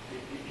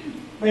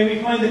 May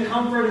we find the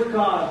comfort of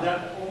God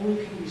that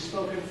only can be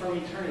spoken from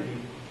eternity.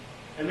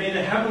 And may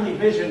the heavenly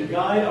vision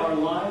guide our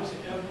lives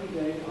every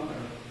day on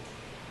earth.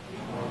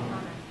 Amen.